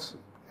 1 minus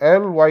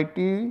L y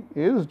t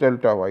is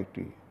delta y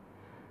t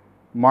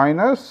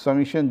minus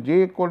summation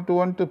j equal to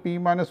 1 to p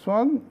minus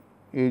 1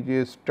 A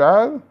j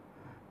star,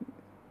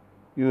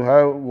 you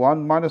have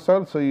 1 minus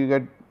L. So, you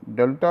get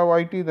delta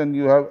y t, then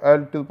you have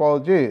L to the power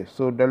j.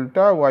 So,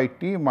 delta y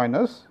t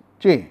minus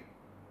j,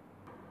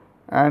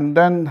 and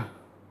then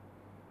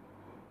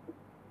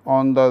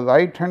on the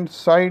right hand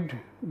side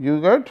you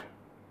get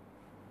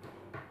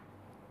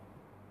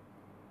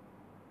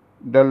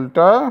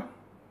delta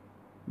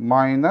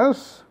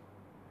minus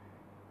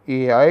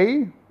A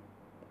I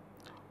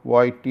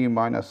y t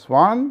minus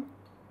 1,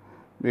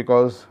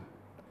 because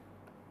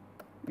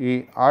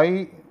A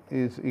I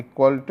is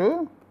equal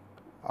to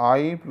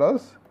I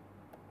plus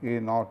A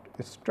naught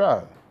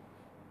star.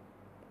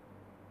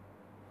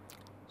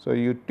 So,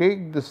 you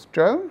take this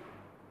term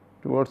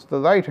towards the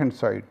right hand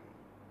side,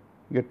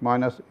 get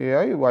minus A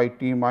I y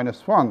t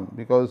minus 1,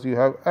 because you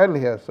have L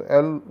here. So,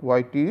 L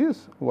y t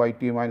is y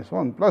t minus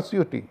 1 plus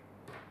u t,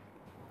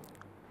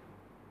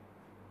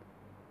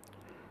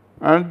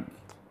 and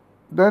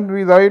then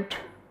we write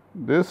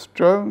this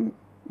term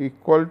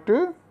equal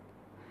to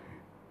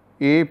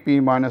A p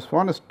minus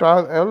 1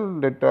 star L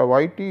delta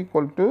y t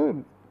equal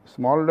to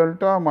small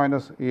delta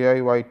minus A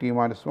I y t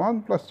minus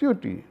 1 plus u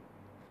t.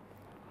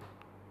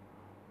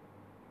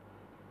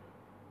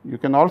 You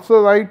can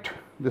also write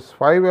this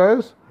 5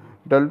 as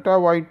delta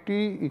y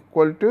t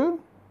equal to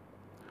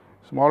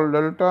small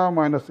delta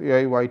minus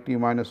a I y t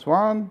minus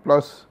 1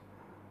 plus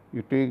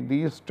you take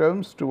these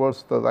terms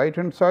towards the right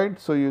hand side.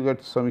 So, you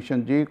get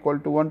summation j equal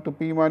to 1 to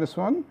p minus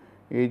 1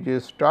 a j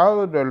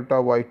star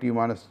delta y t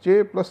minus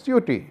j plus u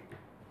t.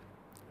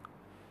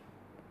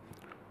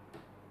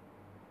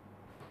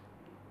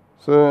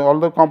 So, all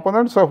the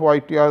components of y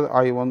t are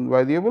I 1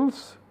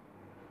 variables.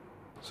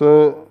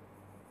 So,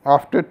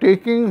 after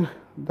taking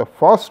the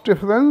first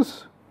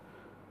difference,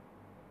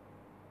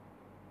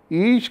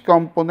 each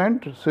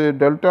component say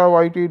delta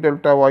y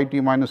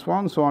t minus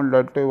 1, so on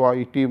delta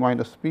y t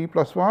minus p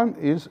plus 1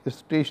 is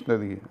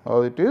stationary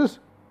or it is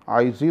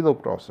I 0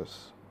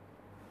 process.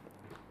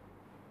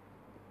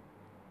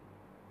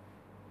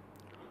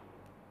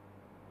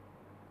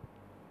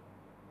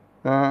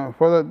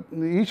 For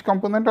each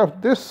component of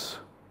this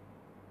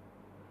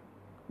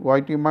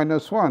y t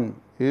minus 1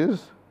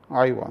 is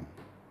I 1.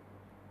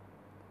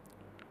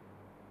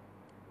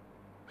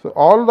 So,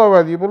 all the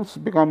variables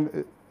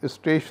become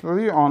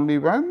stationary only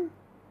when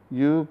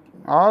you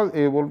are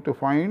able to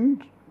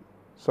find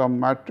some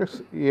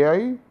matrix A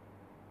I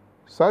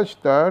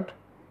such that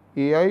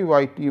A I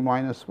y t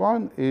minus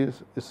 1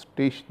 is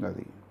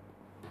stationary.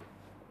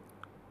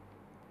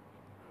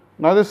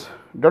 Now, this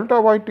delta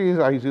y t is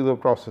I 0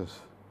 process.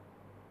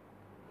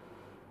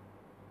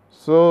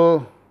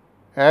 So,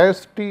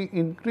 as t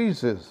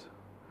increases,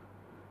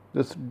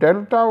 this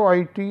delta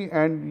y t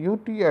and u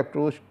t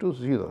approach to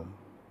 0.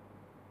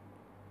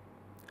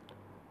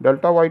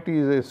 Delta y t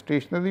is a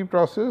stationary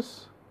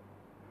process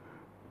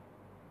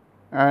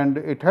and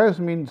it has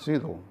mean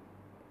 0.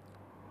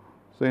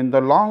 So, in the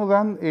long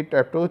run it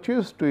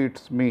approaches to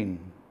its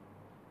mean.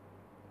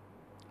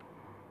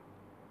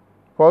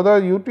 Further,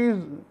 u t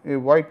is a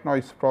white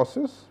noise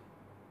process,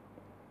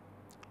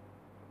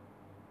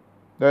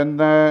 then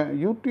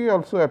u t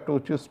also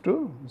approaches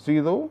to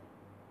 0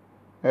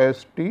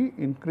 as t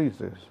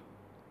increases.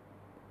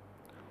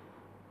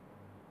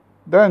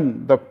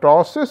 Then the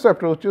process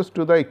approaches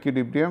to the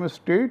equilibrium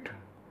state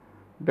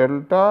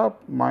delta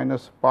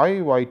minus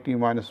pi y t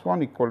minus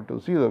 1 equal to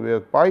 0, where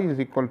pi is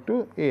equal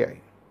to a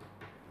I.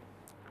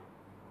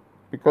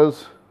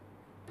 Because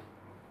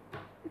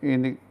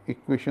in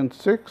equation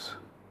 6,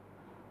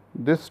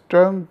 this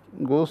term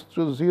goes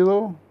to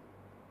 0,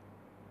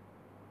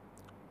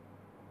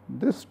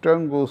 this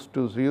term goes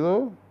to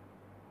 0,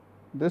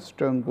 this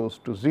term goes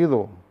to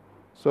 0.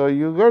 So,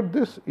 you get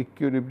this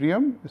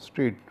equilibrium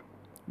state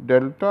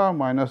delta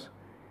minus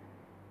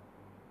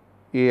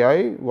a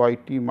I y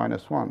t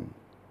minus 1,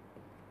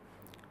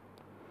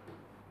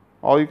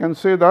 or you can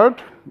say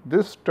that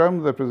this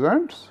term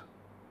represents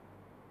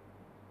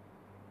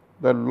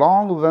the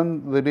long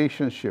run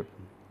relationship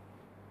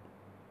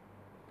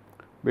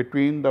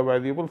between the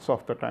variables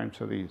of the time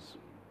series.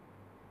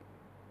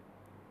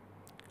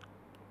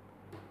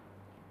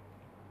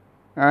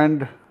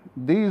 And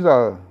these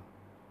are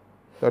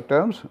the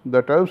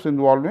terms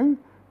involving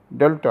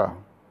delta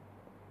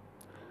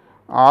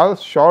are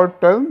short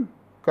term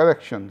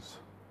corrections,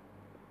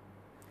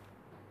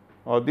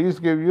 or these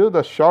give you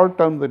the short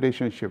term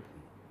relationship.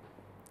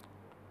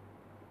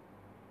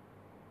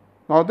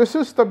 Now, this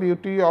is the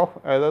beauty of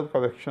error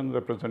correction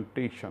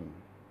representation.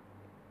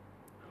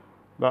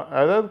 The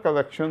error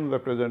correction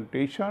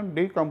representation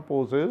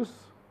decomposes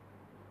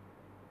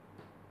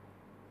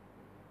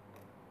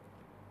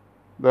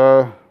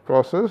the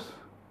process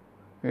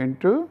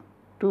into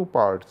two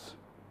parts: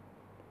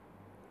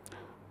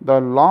 the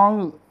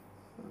long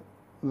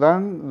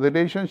run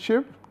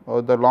relationship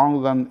or the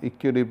long run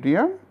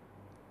equilibrium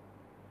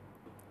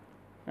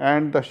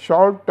and the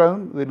short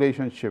term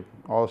relationship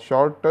or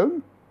short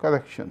term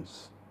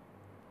corrections.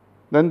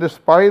 Then this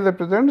pi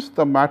represents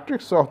the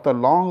matrix of the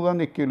long run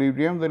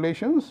equilibrium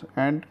relations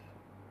and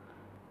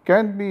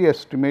can be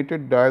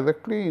estimated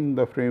directly in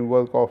the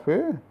framework of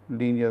a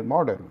linear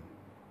model.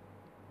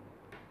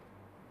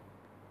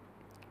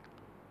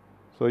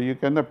 So, you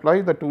can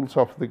apply the tools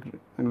of the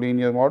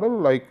linear model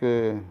like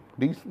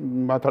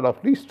method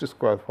of least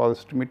square for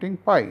estimating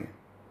pi,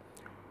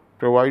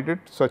 provided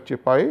such a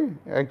pi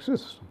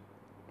exists.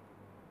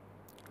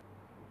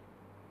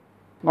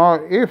 Now,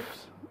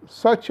 if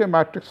such a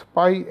matrix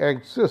pi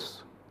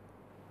exists,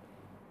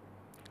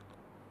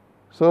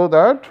 so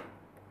that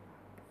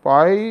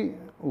pi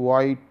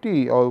y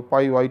t or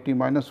pi y t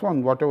minus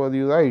 1, whatever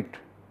you write,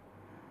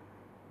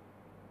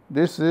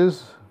 this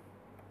is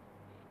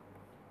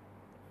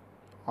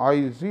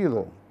I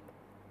 0,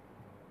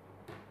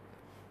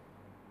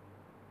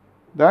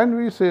 then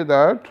we say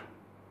that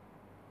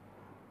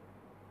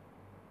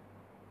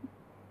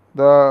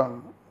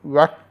the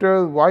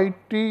vector y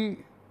t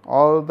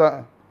or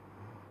the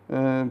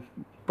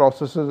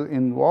processes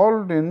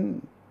involved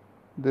in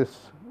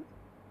this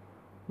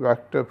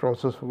vector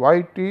process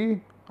y t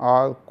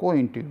are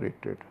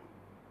co-integrated.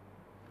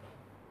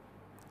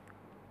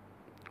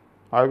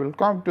 I will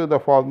come to the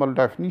formal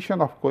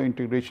definition of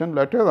co-integration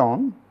later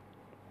on,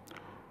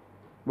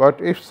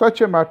 but if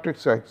such a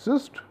matrix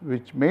exists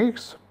which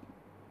makes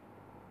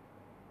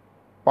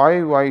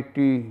pi y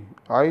t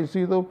I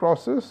 0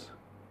 process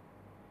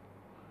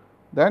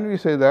then we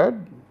say that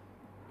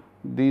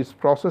these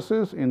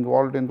processes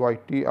involved in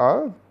YT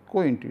are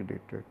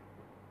co-integrated.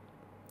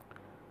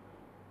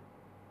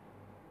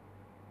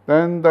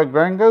 Then the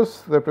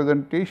Granger's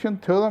representation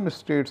theorem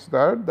states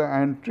that the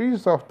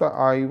entries of the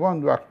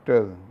I1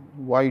 vector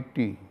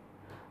YT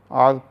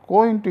are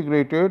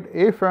co-integrated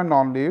if and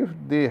only if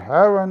they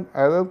have an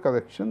error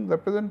correction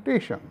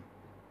representation.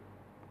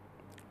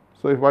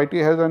 So, if YT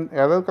has an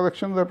error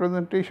correction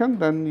representation,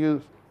 then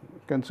you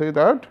can say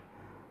that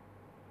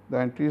the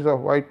entries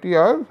of YT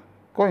are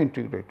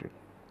co-integrated.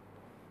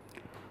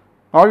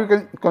 Now, you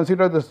can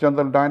consider this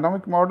general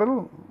dynamic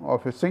model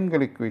of a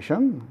single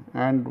equation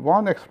and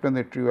one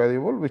explanatory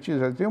variable which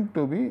is assumed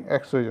to be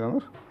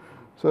exogenous.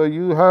 So,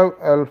 you have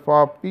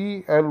alpha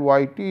p L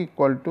y t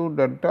equal to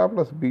delta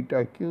plus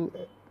beta q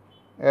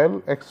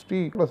L x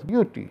t plus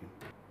u t.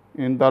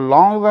 In the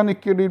long run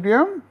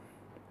equilibrium,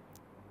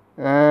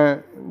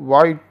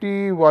 y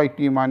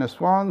t minus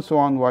 1, so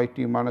on y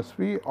t minus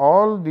v,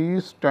 all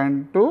these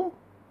tend to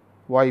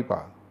y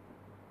bar.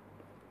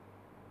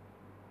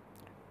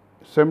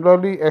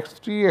 Similarly, x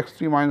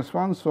t minus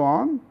 1, so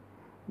on,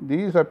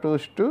 these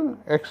approach to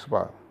x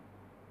bar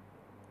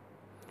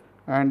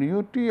and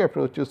u t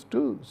approaches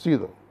to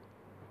 0.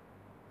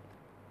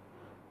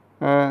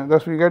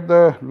 Thus, we get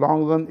the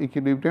long run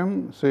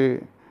equilibrium,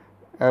 say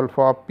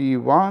alpha p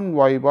 1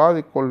 y bar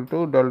equal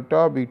to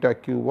delta beta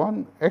q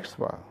 1 x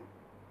bar.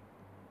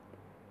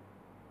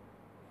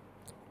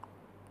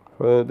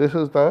 So, this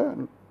is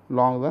the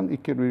long run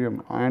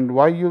equilibrium, and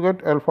why you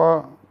get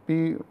alpha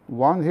p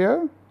 1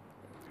 here?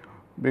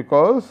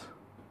 Because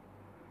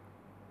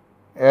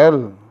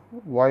L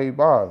y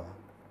bar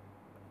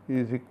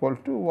is equal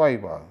to y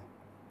bar.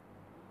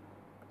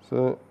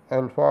 So,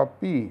 alpha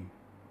p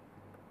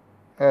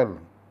L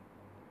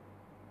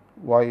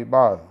y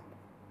bar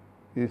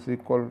is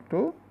equal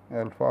to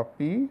alpha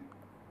p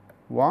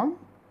 1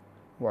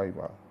 y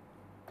bar.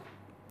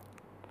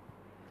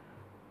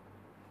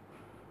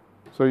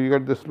 So, you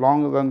get this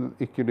long run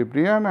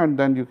equilibrium, and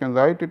then you can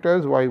write it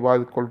as y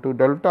bar equal to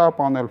delta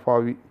upon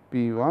alpha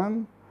p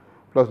 1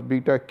 plus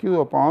beta q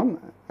upon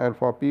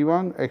alpha p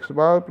 1 x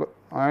bar,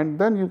 and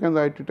then you can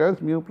write it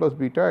as mu plus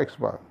beta x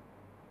bar,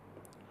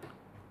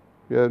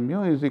 where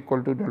mu is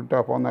equal to delta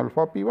upon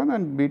alpha p 1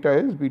 and beta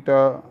is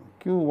beta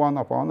q 1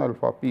 upon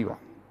alpha p 1.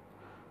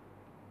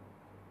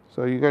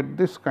 So, you get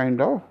this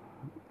kind of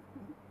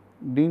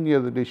linear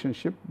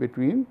relationship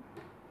between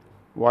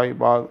y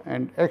bar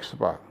and x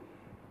bar.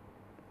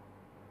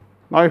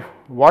 Now, if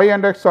y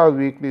and x are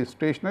weakly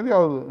stationary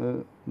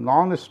or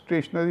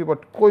non-stationary,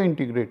 but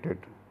co-integrated,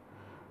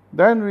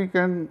 then we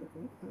can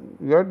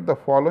get the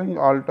following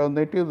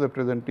alternative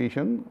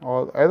representation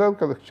or error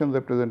correction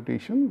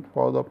representation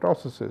for the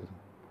processes.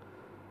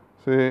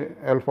 Say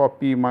alpha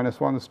p minus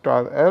 1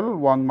 star L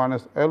 1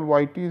 minus L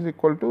y t is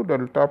equal to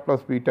delta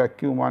plus beta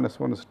q minus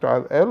 1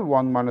 star L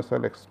 1 minus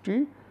L x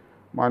t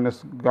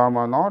minus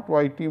gamma naught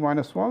y t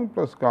minus 1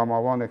 plus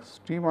gamma 1 x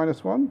t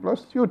minus 1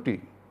 plus u t.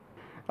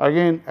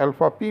 Again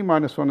alpha p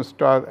minus 1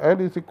 star L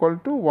is equal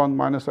to 1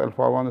 minus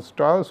alpha 1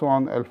 star, so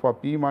on alpha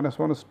p minus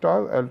 1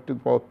 star L to the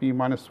power p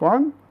minus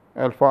 1,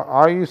 alpha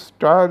I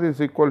star is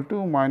equal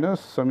to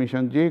minus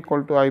summation j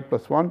equal to I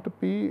plus 1 to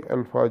p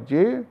alpha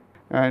j,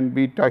 and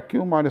beta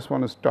q minus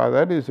 1 star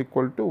L is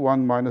equal to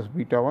 1 minus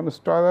beta 1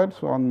 star L,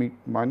 so on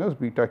minus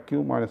beta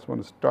q minus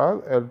 1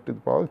 star L to the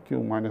power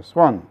q minus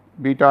 1.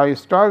 Beta I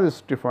star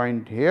is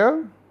defined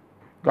here.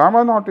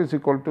 Gamma naught is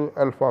equal to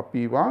alpha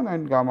p 1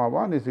 and gamma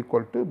 1 is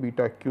equal to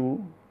beta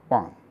q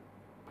 1.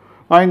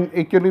 Now, in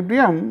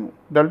equilibrium,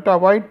 delta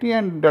y t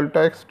and delta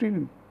x t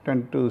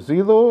tend to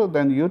 0,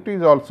 then u t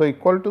is also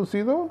equal to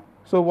 0.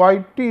 So,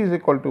 y t is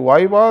equal to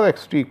y bar,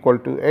 x t equal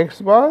to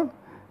x bar,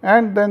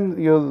 and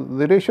then your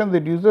relation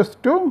reduces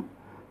to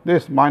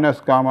this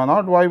minus gamma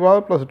naught y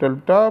bar plus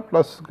delta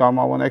plus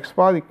gamma 1 x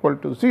bar equal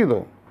to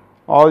 0,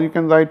 or you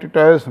can write it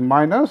as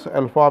minus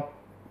alpha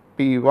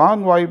p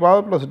 1 y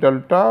bar plus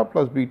delta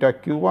plus beta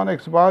q 1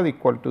 x bar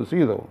equal to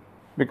 0,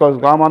 because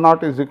gamma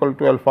naught is equal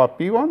to alpha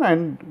p 1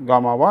 and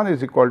gamma 1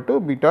 is equal to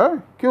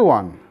beta q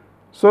 1.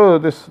 So,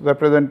 this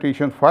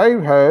representation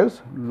 5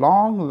 has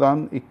long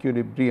run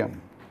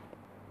equilibrium.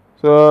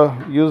 So,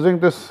 using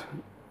this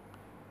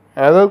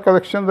error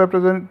correction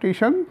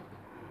representation,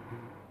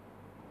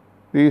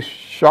 these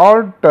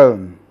short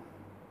term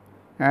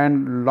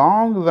and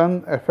long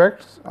run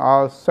effects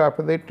are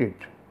separated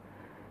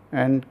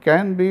and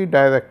can be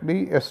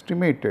directly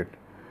estimated.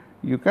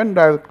 You can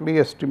directly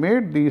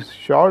estimate these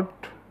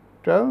short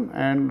term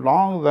and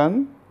long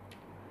run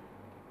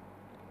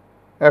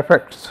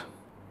effects.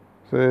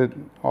 So,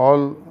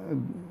 all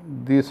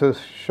this is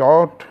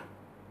short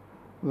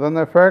run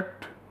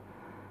effect,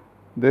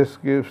 this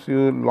gives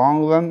you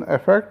long run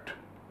effect,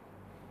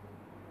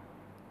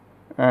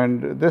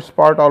 and this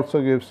part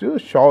also gives you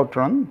short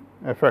run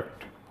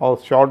effect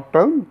or short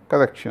term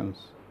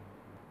corrections.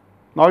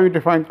 Now, we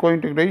define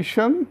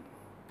co-integration.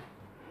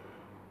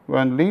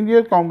 When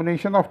linear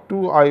combination of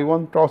two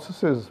I1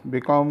 processes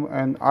become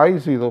an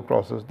I0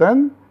 process,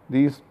 then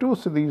these two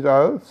series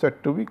are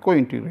said to be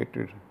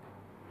co-integrated.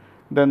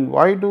 Then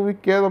why do we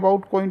care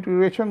about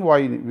co-integration?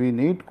 Why we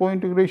need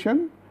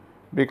co-integration?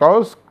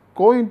 Because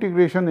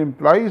co-integration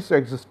implies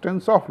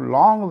existence of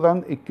long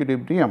run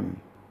equilibrium.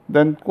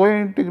 Then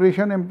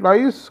co-integration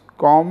implies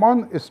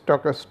common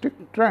stochastic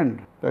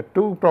trend. The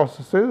two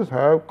processes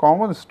have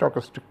common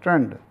stochastic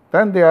trend,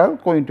 then they are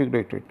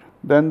co-integrated.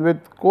 Then with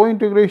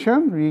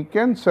co-integration we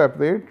can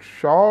separate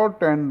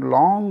short and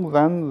long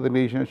run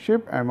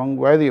relationship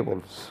among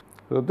variables.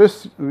 So,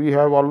 this we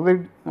have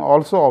already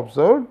also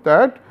observed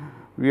that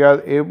we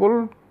are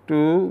able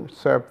to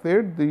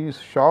separate these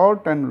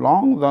short and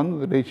long run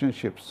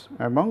relationships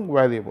among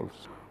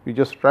variables. We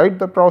just write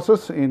the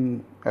process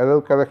in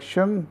error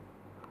correction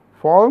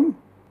form,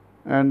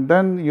 and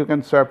then you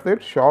can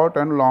separate short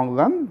and long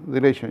run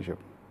relationship.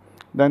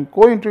 Then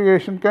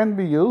co-integration can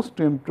be used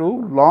to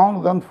improve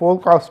long run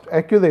forecast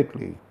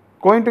accurately.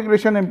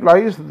 Co-integration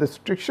implies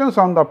restrictions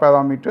on the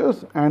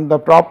parameters, and the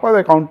proper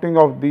accounting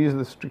of these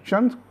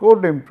restrictions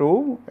could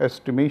improve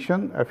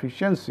estimation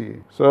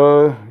efficiency.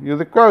 So, you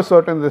require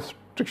certain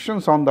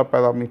restrictions on the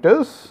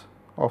parameters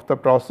of the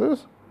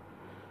process,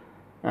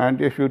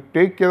 and if you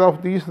take care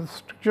of these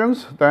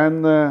restrictions,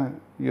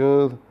 then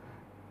your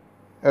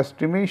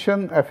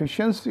estimation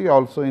efficiency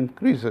also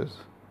increases.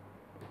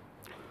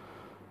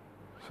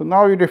 So,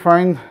 now we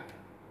define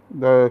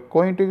the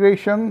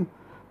co-integration.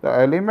 The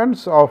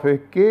elements of a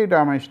k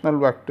dimensional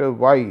vector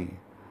y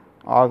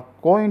are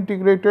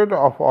co-integrated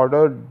of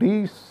order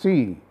d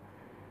c,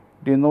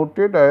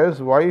 denoted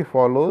as y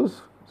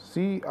follows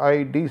c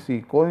I d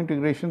c,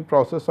 co-integration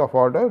process of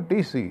order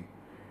d c.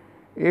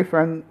 If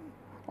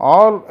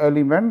all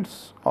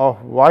elements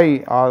of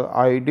y are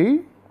I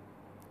d,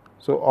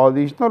 so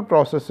original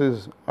process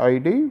is I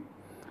d,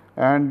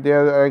 and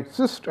there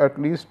exists at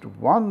least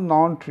one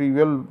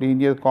non-trivial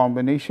linear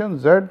combination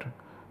z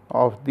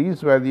of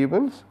these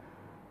variables,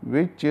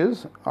 which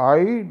is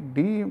I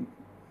d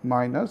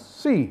minus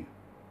c.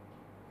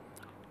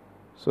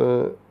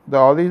 So, the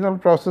original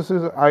process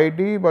is I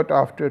d, but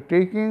after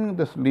taking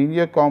this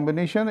linear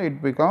combination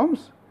it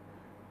becomes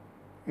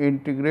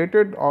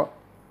integrated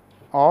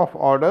of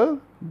order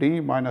d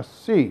minus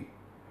c,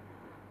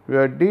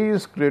 where d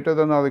is greater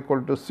than or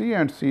equal to c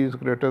and c is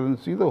greater than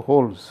c the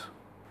wholes.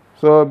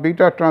 So,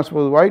 beta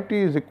transpose y t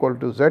is equal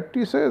to z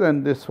t, say,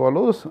 then this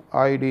follows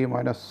I d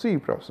minus c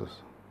process.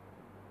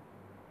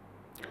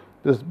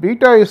 This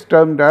beta is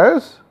termed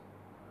as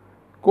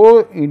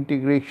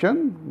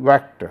co-integration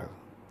vector.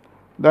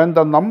 Then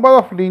the number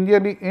of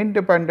linearly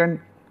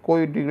independent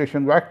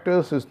co-integration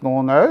vectors is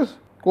known as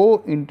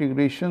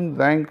co-integration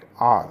rank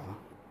R.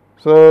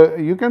 So,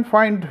 you can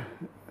find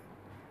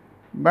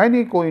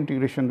many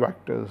co-integration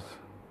vectors.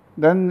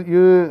 Then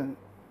you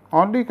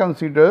only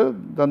consider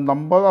the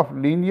number of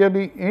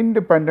linearly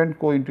independent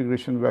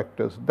co-integration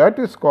vectors, that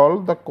is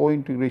called the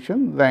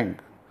co-integration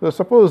rank. So,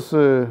 suppose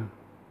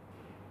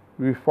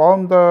we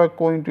form the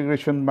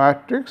co-integration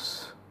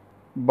matrix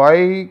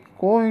by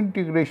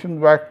co-integration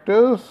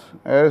vectors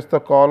as the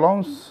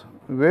columns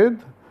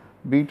with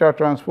beta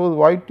transpose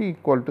y t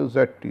equal to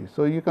z t.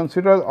 So, you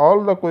consider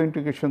all the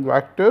co-integration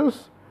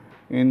vectors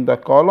in the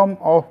column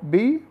of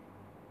B.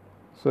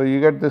 So, you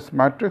get this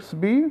matrix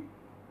B,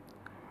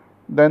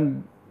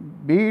 then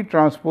B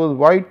transpose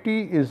y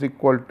t is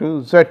equal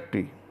to z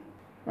t,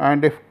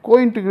 and if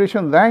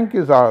co-integration rank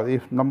is R,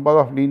 if number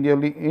of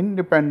linearly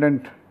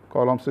independent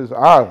columns is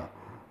R,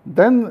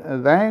 then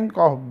rank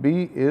of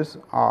B is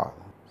R.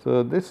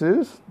 So, this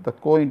is the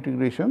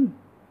co-integration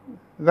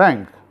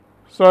rank.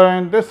 So,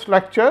 in this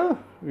lecture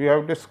we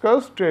have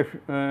discussed if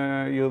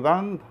you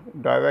run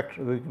direct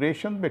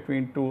regression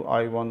between two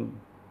I1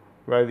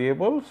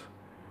 variables,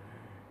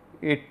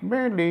 it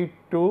may lead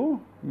to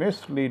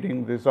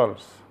misleading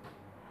results.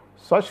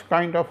 Such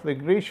kind of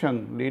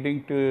regression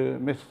leading to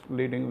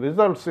misleading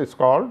results is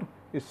called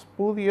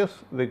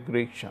spurious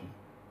regression.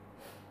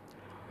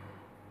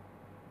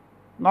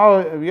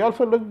 Now, we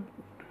also looked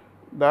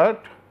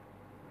that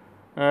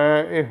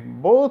if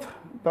both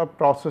the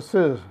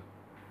processes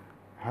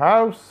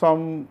have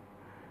some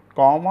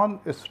common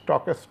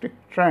stochastic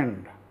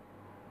trend,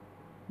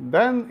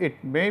 then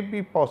it may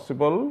be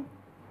possible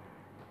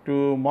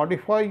to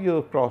modify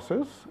your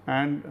process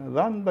and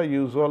run the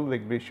usual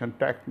regression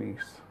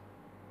techniques.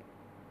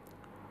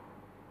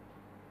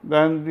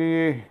 Then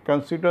we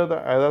consider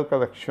the error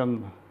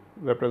correction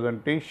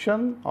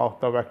representation of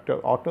the vector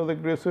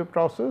autoregressive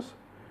process,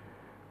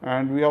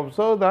 and we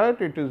observe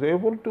that it is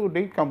able to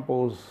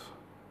decompose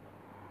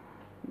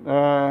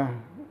the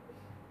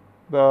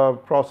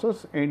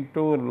process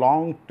into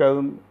long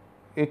term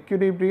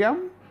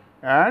equilibrium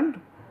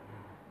and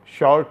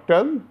short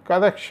term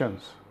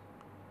corrections.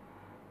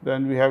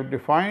 Then we have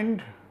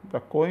defined the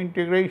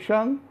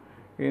co-integration.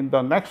 In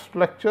the next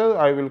lecture,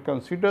 I will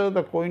consider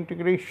the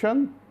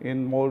co-integration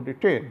in more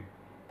detail.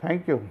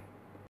 Thank you.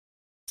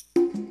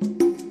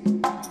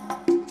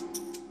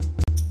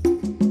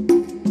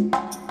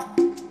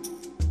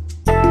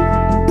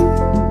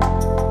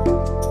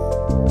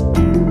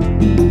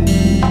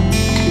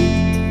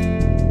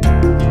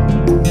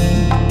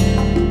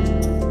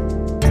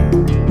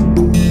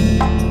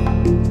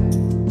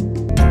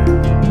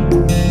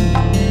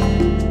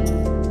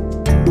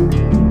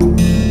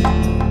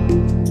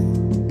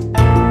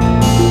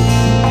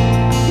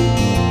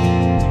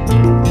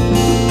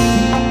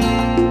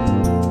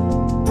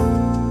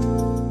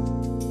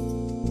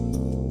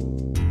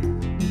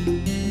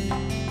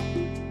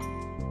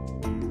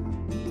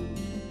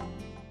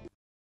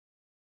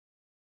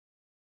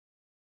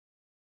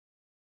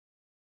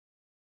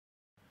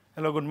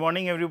 Hello, good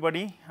morning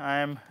everybody. I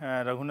am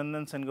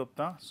Raghunandan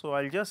Sengupta. So,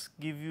 I will just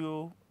give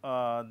you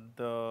a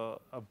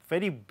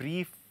very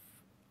brief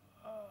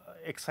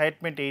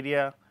excitement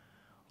area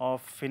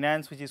of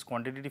finance, which is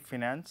quantitative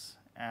finance,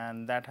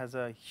 and that has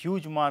a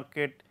huge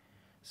market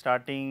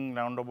starting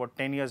around about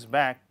 10 years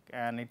back,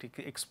 and it is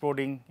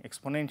exploding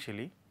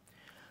exponentially.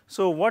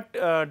 So, what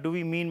do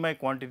we mean by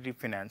quantitative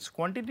finance?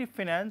 Quantitative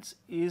finance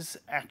is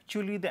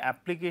actually the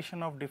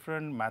application of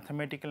different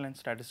mathematical and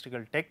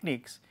statistical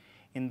techniques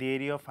in the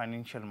area of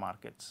financial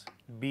markets,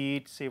 be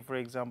it say for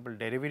example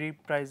derivative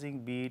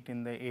pricing, be it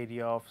in the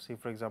area of say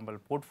for example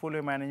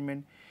portfolio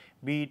management,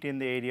 be it in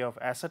the area of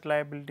asset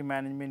liability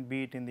management,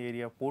 be it in the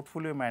area of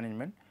portfolio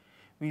management.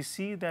 We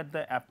see that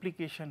the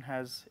application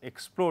has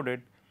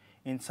exploded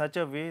in such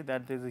a way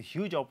that there is a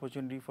huge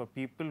opportunity for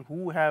people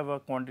who have a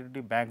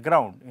quantitative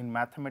background in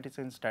mathematics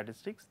and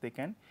statistics. They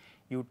can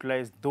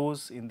utilize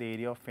those in the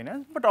area of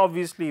finance, but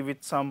obviously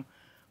with some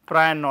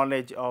prior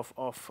knowledge of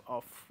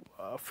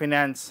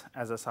finance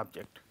as a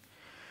subject.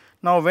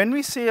 Now, when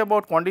we say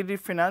about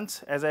quantitative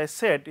finance, as I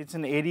said, it is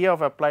an area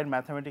of applied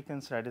mathematics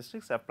and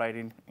statistics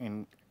applied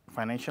in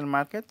financial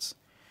markets.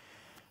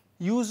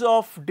 Use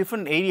of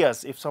different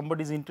areas, if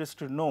somebody is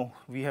interested to know,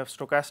 we have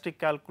stochastic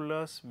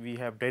calculus, we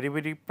have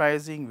derivative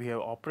pricing, we have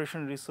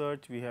operation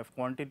research, we have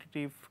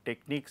quantitative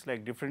techniques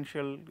like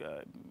differential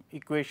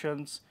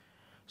equations,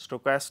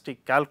 stochastic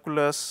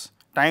calculus,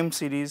 time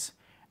series,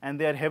 and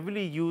they are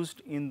heavily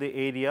used in the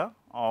area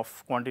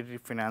of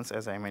quantitative finance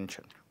as I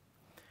mentioned.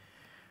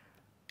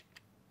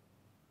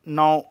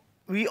 Now,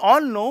 we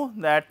all know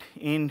that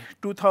in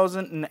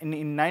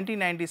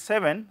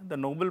 1997 the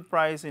Nobel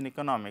Prize in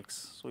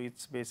Economics, so it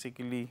is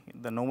basically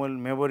the Nobel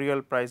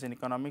Memorial Prize in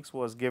Economics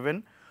was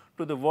given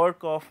to the work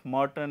of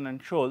Merton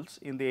and Scholz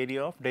in the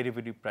area of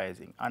derivative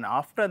pricing, and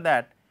after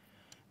that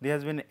there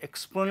has been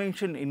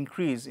exponential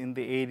increase in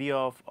the area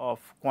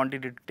of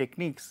quantitative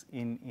techniques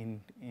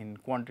in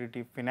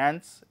quantitative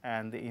finance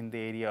and in the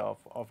area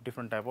of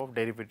different type of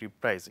derivative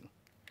pricing.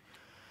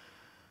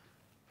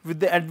 With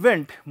the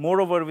advent,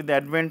 moreover with the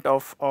advent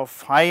of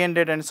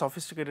high-ended and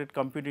sophisticated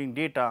computing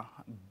data,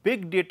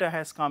 big data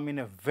has come in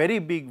a very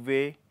big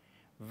way,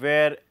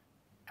 where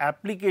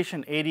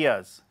application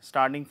areas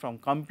starting from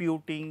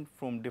computing,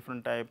 from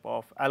different type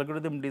of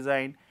algorithm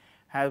design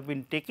have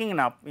been taken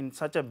up in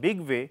such a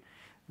big way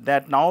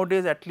that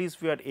nowadays at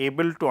least we are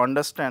able to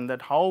understand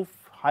that how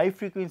high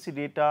frequency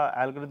data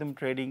algorithm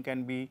trading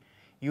can be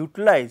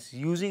utilized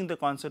using the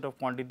concept of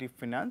quantitative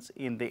finance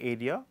in the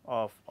area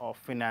of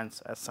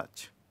finance as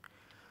such.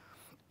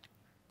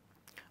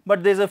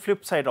 But there is a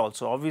flip side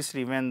also,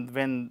 obviously when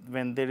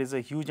there is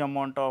a huge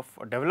amount of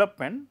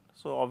development.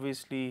 So,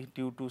 obviously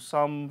due to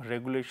some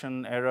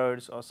regulation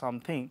errors or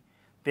something,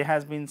 there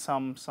has been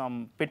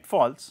some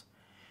pitfalls,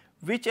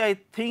 which I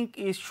think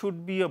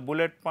should be a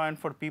bullet point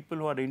for people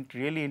who are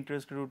really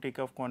interested to take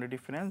up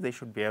quantitative finance. They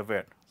should be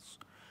aware.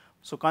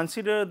 So,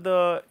 consider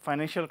the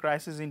financial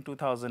crisis in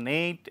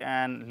 2008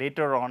 and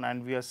later on,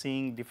 and we are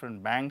seeing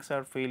different banks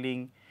are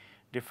failing,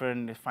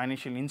 different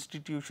financial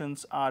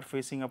institutions are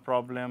facing a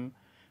problem,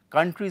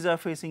 countries are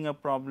facing a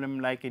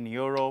problem like in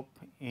Europe,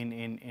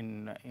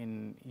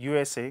 in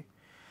USA.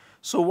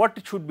 So,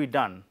 what should be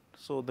done?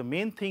 So, the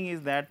main thing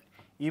is that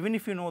even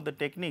if you know the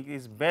technique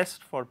is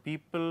best for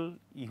people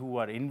who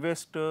are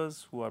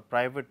investors, who are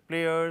private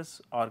players,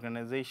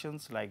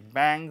 organizations like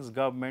banks,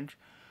 governments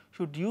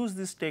should use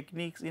these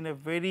techniques in a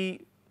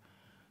very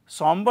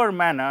somber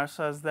manner,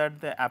 such that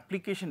the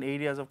application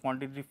areas of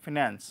quantitative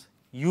finance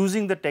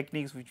using the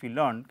techniques which we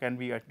learned can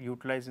be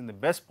utilized in the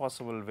best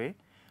possible way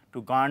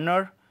to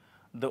garner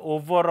the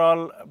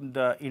overall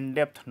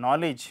in-depth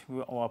knowledge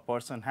a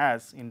person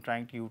has in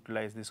trying to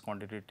utilize these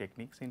quantitative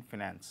techniques in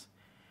finance.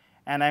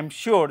 And I am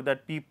sure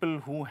that people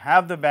who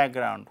have the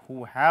background,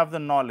 who have the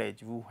knowledge,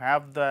 who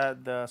have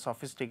the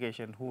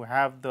sophistication, who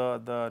have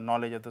the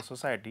knowledge of the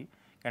society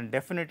can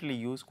definitely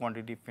use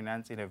quantitative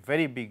finance in a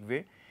very big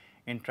way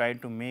in trying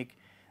to make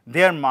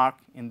their mark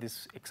in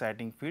this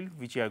exciting field,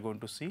 which you are going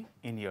to see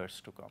in years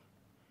to come.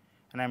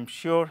 And I am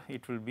sure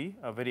it will be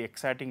a very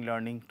exciting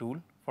learning tool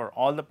for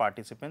all the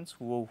participants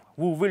who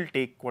will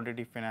take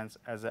quantitative finance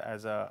as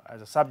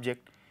a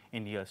subject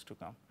in years to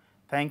come.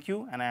 Thank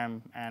you,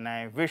 and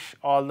I wish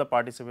all the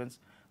participants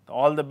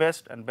all the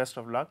best and best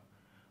of luck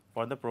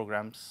for the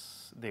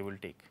programs they will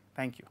take.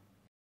 Thank you.